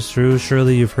trickles through.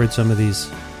 Surely you've heard some of these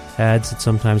ads that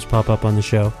sometimes pop up on the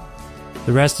show.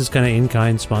 The rest is kind of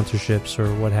in-kind sponsorships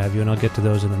or what have you, and I'll get to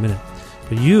those in a minute.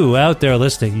 But you out there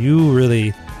listening, you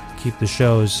really keep the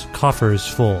show's coffers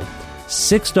full.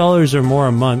 $6 or more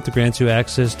a month grants you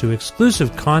access to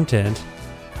exclusive content.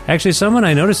 Actually, someone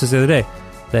I noticed this the other day,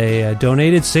 they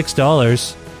donated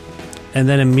 $6 and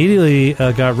then immediately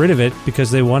got rid of it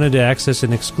because they wanted to access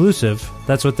an exclusive.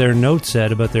 That's what their note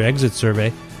said about their exit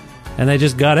survey. And they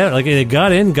just got out. Like, they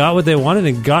got in, got what they wanted,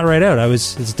 and got right out.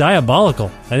 It's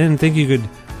diabolical. I didn't think you could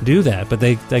do that, but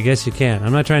I guess you can.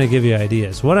 I'm not trying to give you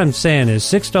ideas. What I'm saying is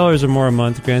 $6 or more a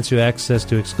month grants you access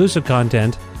to exclusive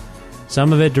content,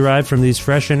 Some of it derived from these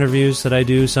fresh interviews that I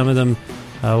do, some of them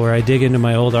where I dig into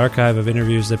my old archive of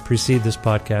interviews that precede this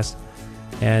podcast.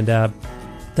 And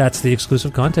that's the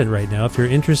exclusive content right now. If you're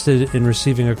interested in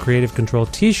receiving a Creative Control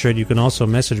t-shirt, you can also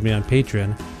message me on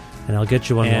Patreon, and I'll get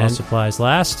you one while supplies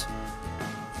last.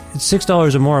 It's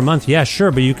 $6 or more a month. Yeah,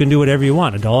 sure, but you can do whatever you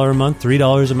want. $1 a month,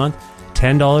 $3 a month,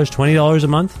 $10, $20 a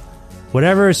month.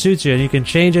 Whatever suits you, and you can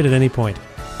change it at any point.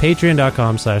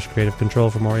 Patreon.com/Creative Control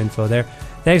for more info there.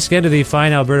 Thanks again to the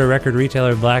fine Alberta record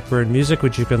retailer Blackbird Music,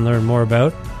 which you can learn more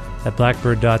about at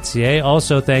blackbird.ca.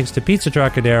 Also, thanks to Pizza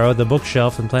Trocadero, The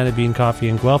Bookshelf, and Planet Bean Coffee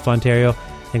in Guelph, Ontario,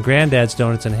 and Grandad's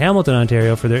Donuts in Hamilton,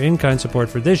 Ontario for their in-kind support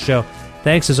for this show.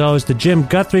 Thanks, as always, to Jim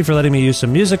Guthrie for letting me use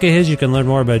some music of his. You can learn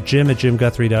more about Jim at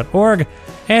jimguthrie.org.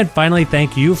 And finally,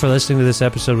 thank you for listening to this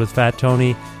episode with Fat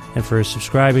Tony and for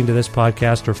subscribing to this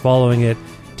podcast or following it,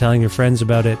 telling your friends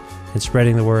about it, and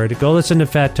spreading the word. Go listen to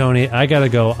Fat Tony. I gotta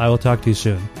go. I will talk to you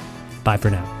soon. Bye for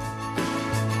now.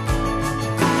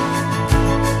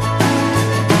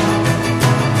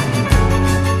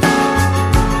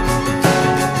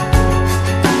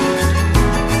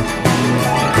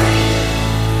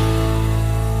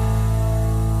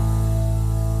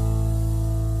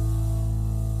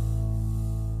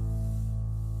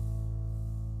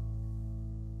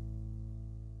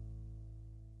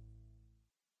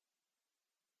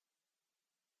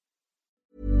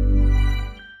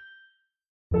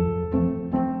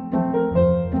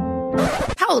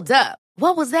 Hold up.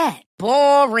 What was that?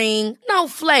 Boring. No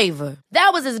flavor.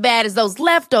 That was as bad as those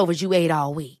leftovers you ate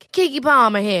all week. Keke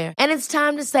Palmer here. And it's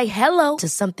time to say hello to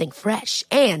something fresh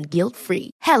and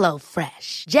guilt-free. Hello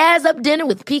Fresh. Jazz up dinner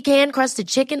with pecan-crusted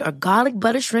chicken or garlic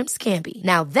butter shrimp scampi.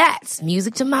 Now that's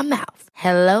music to my mouth.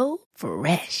 Hello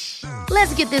Fresh.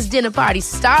 Let's get this dinner party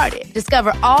started.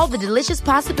 Discover all the delicious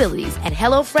possibilities at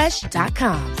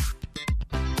HelloFresh.com.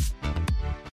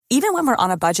 Even when we're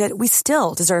on a budget, we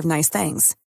still deserve nice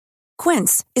things.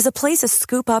 Quince is a place to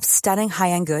scoop up stunning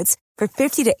high-end goods for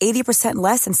 50 to 80%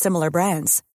 less than similar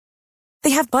brands.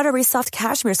 They have buttery soft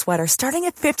cashmere sweaters starting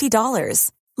at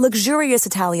 $50, luxurious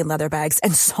Italian leather bags,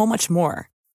 and so much more.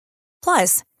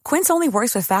 Plus, Quince only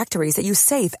works with factories that use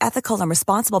safe, ethical, and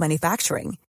responsible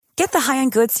manufacturing. Get the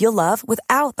high-end goods you'll love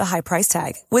without the high price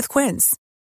tag with Quince.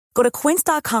 Go to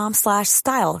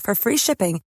quince.com/style for free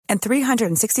shipping and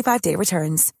 365-day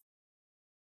returns.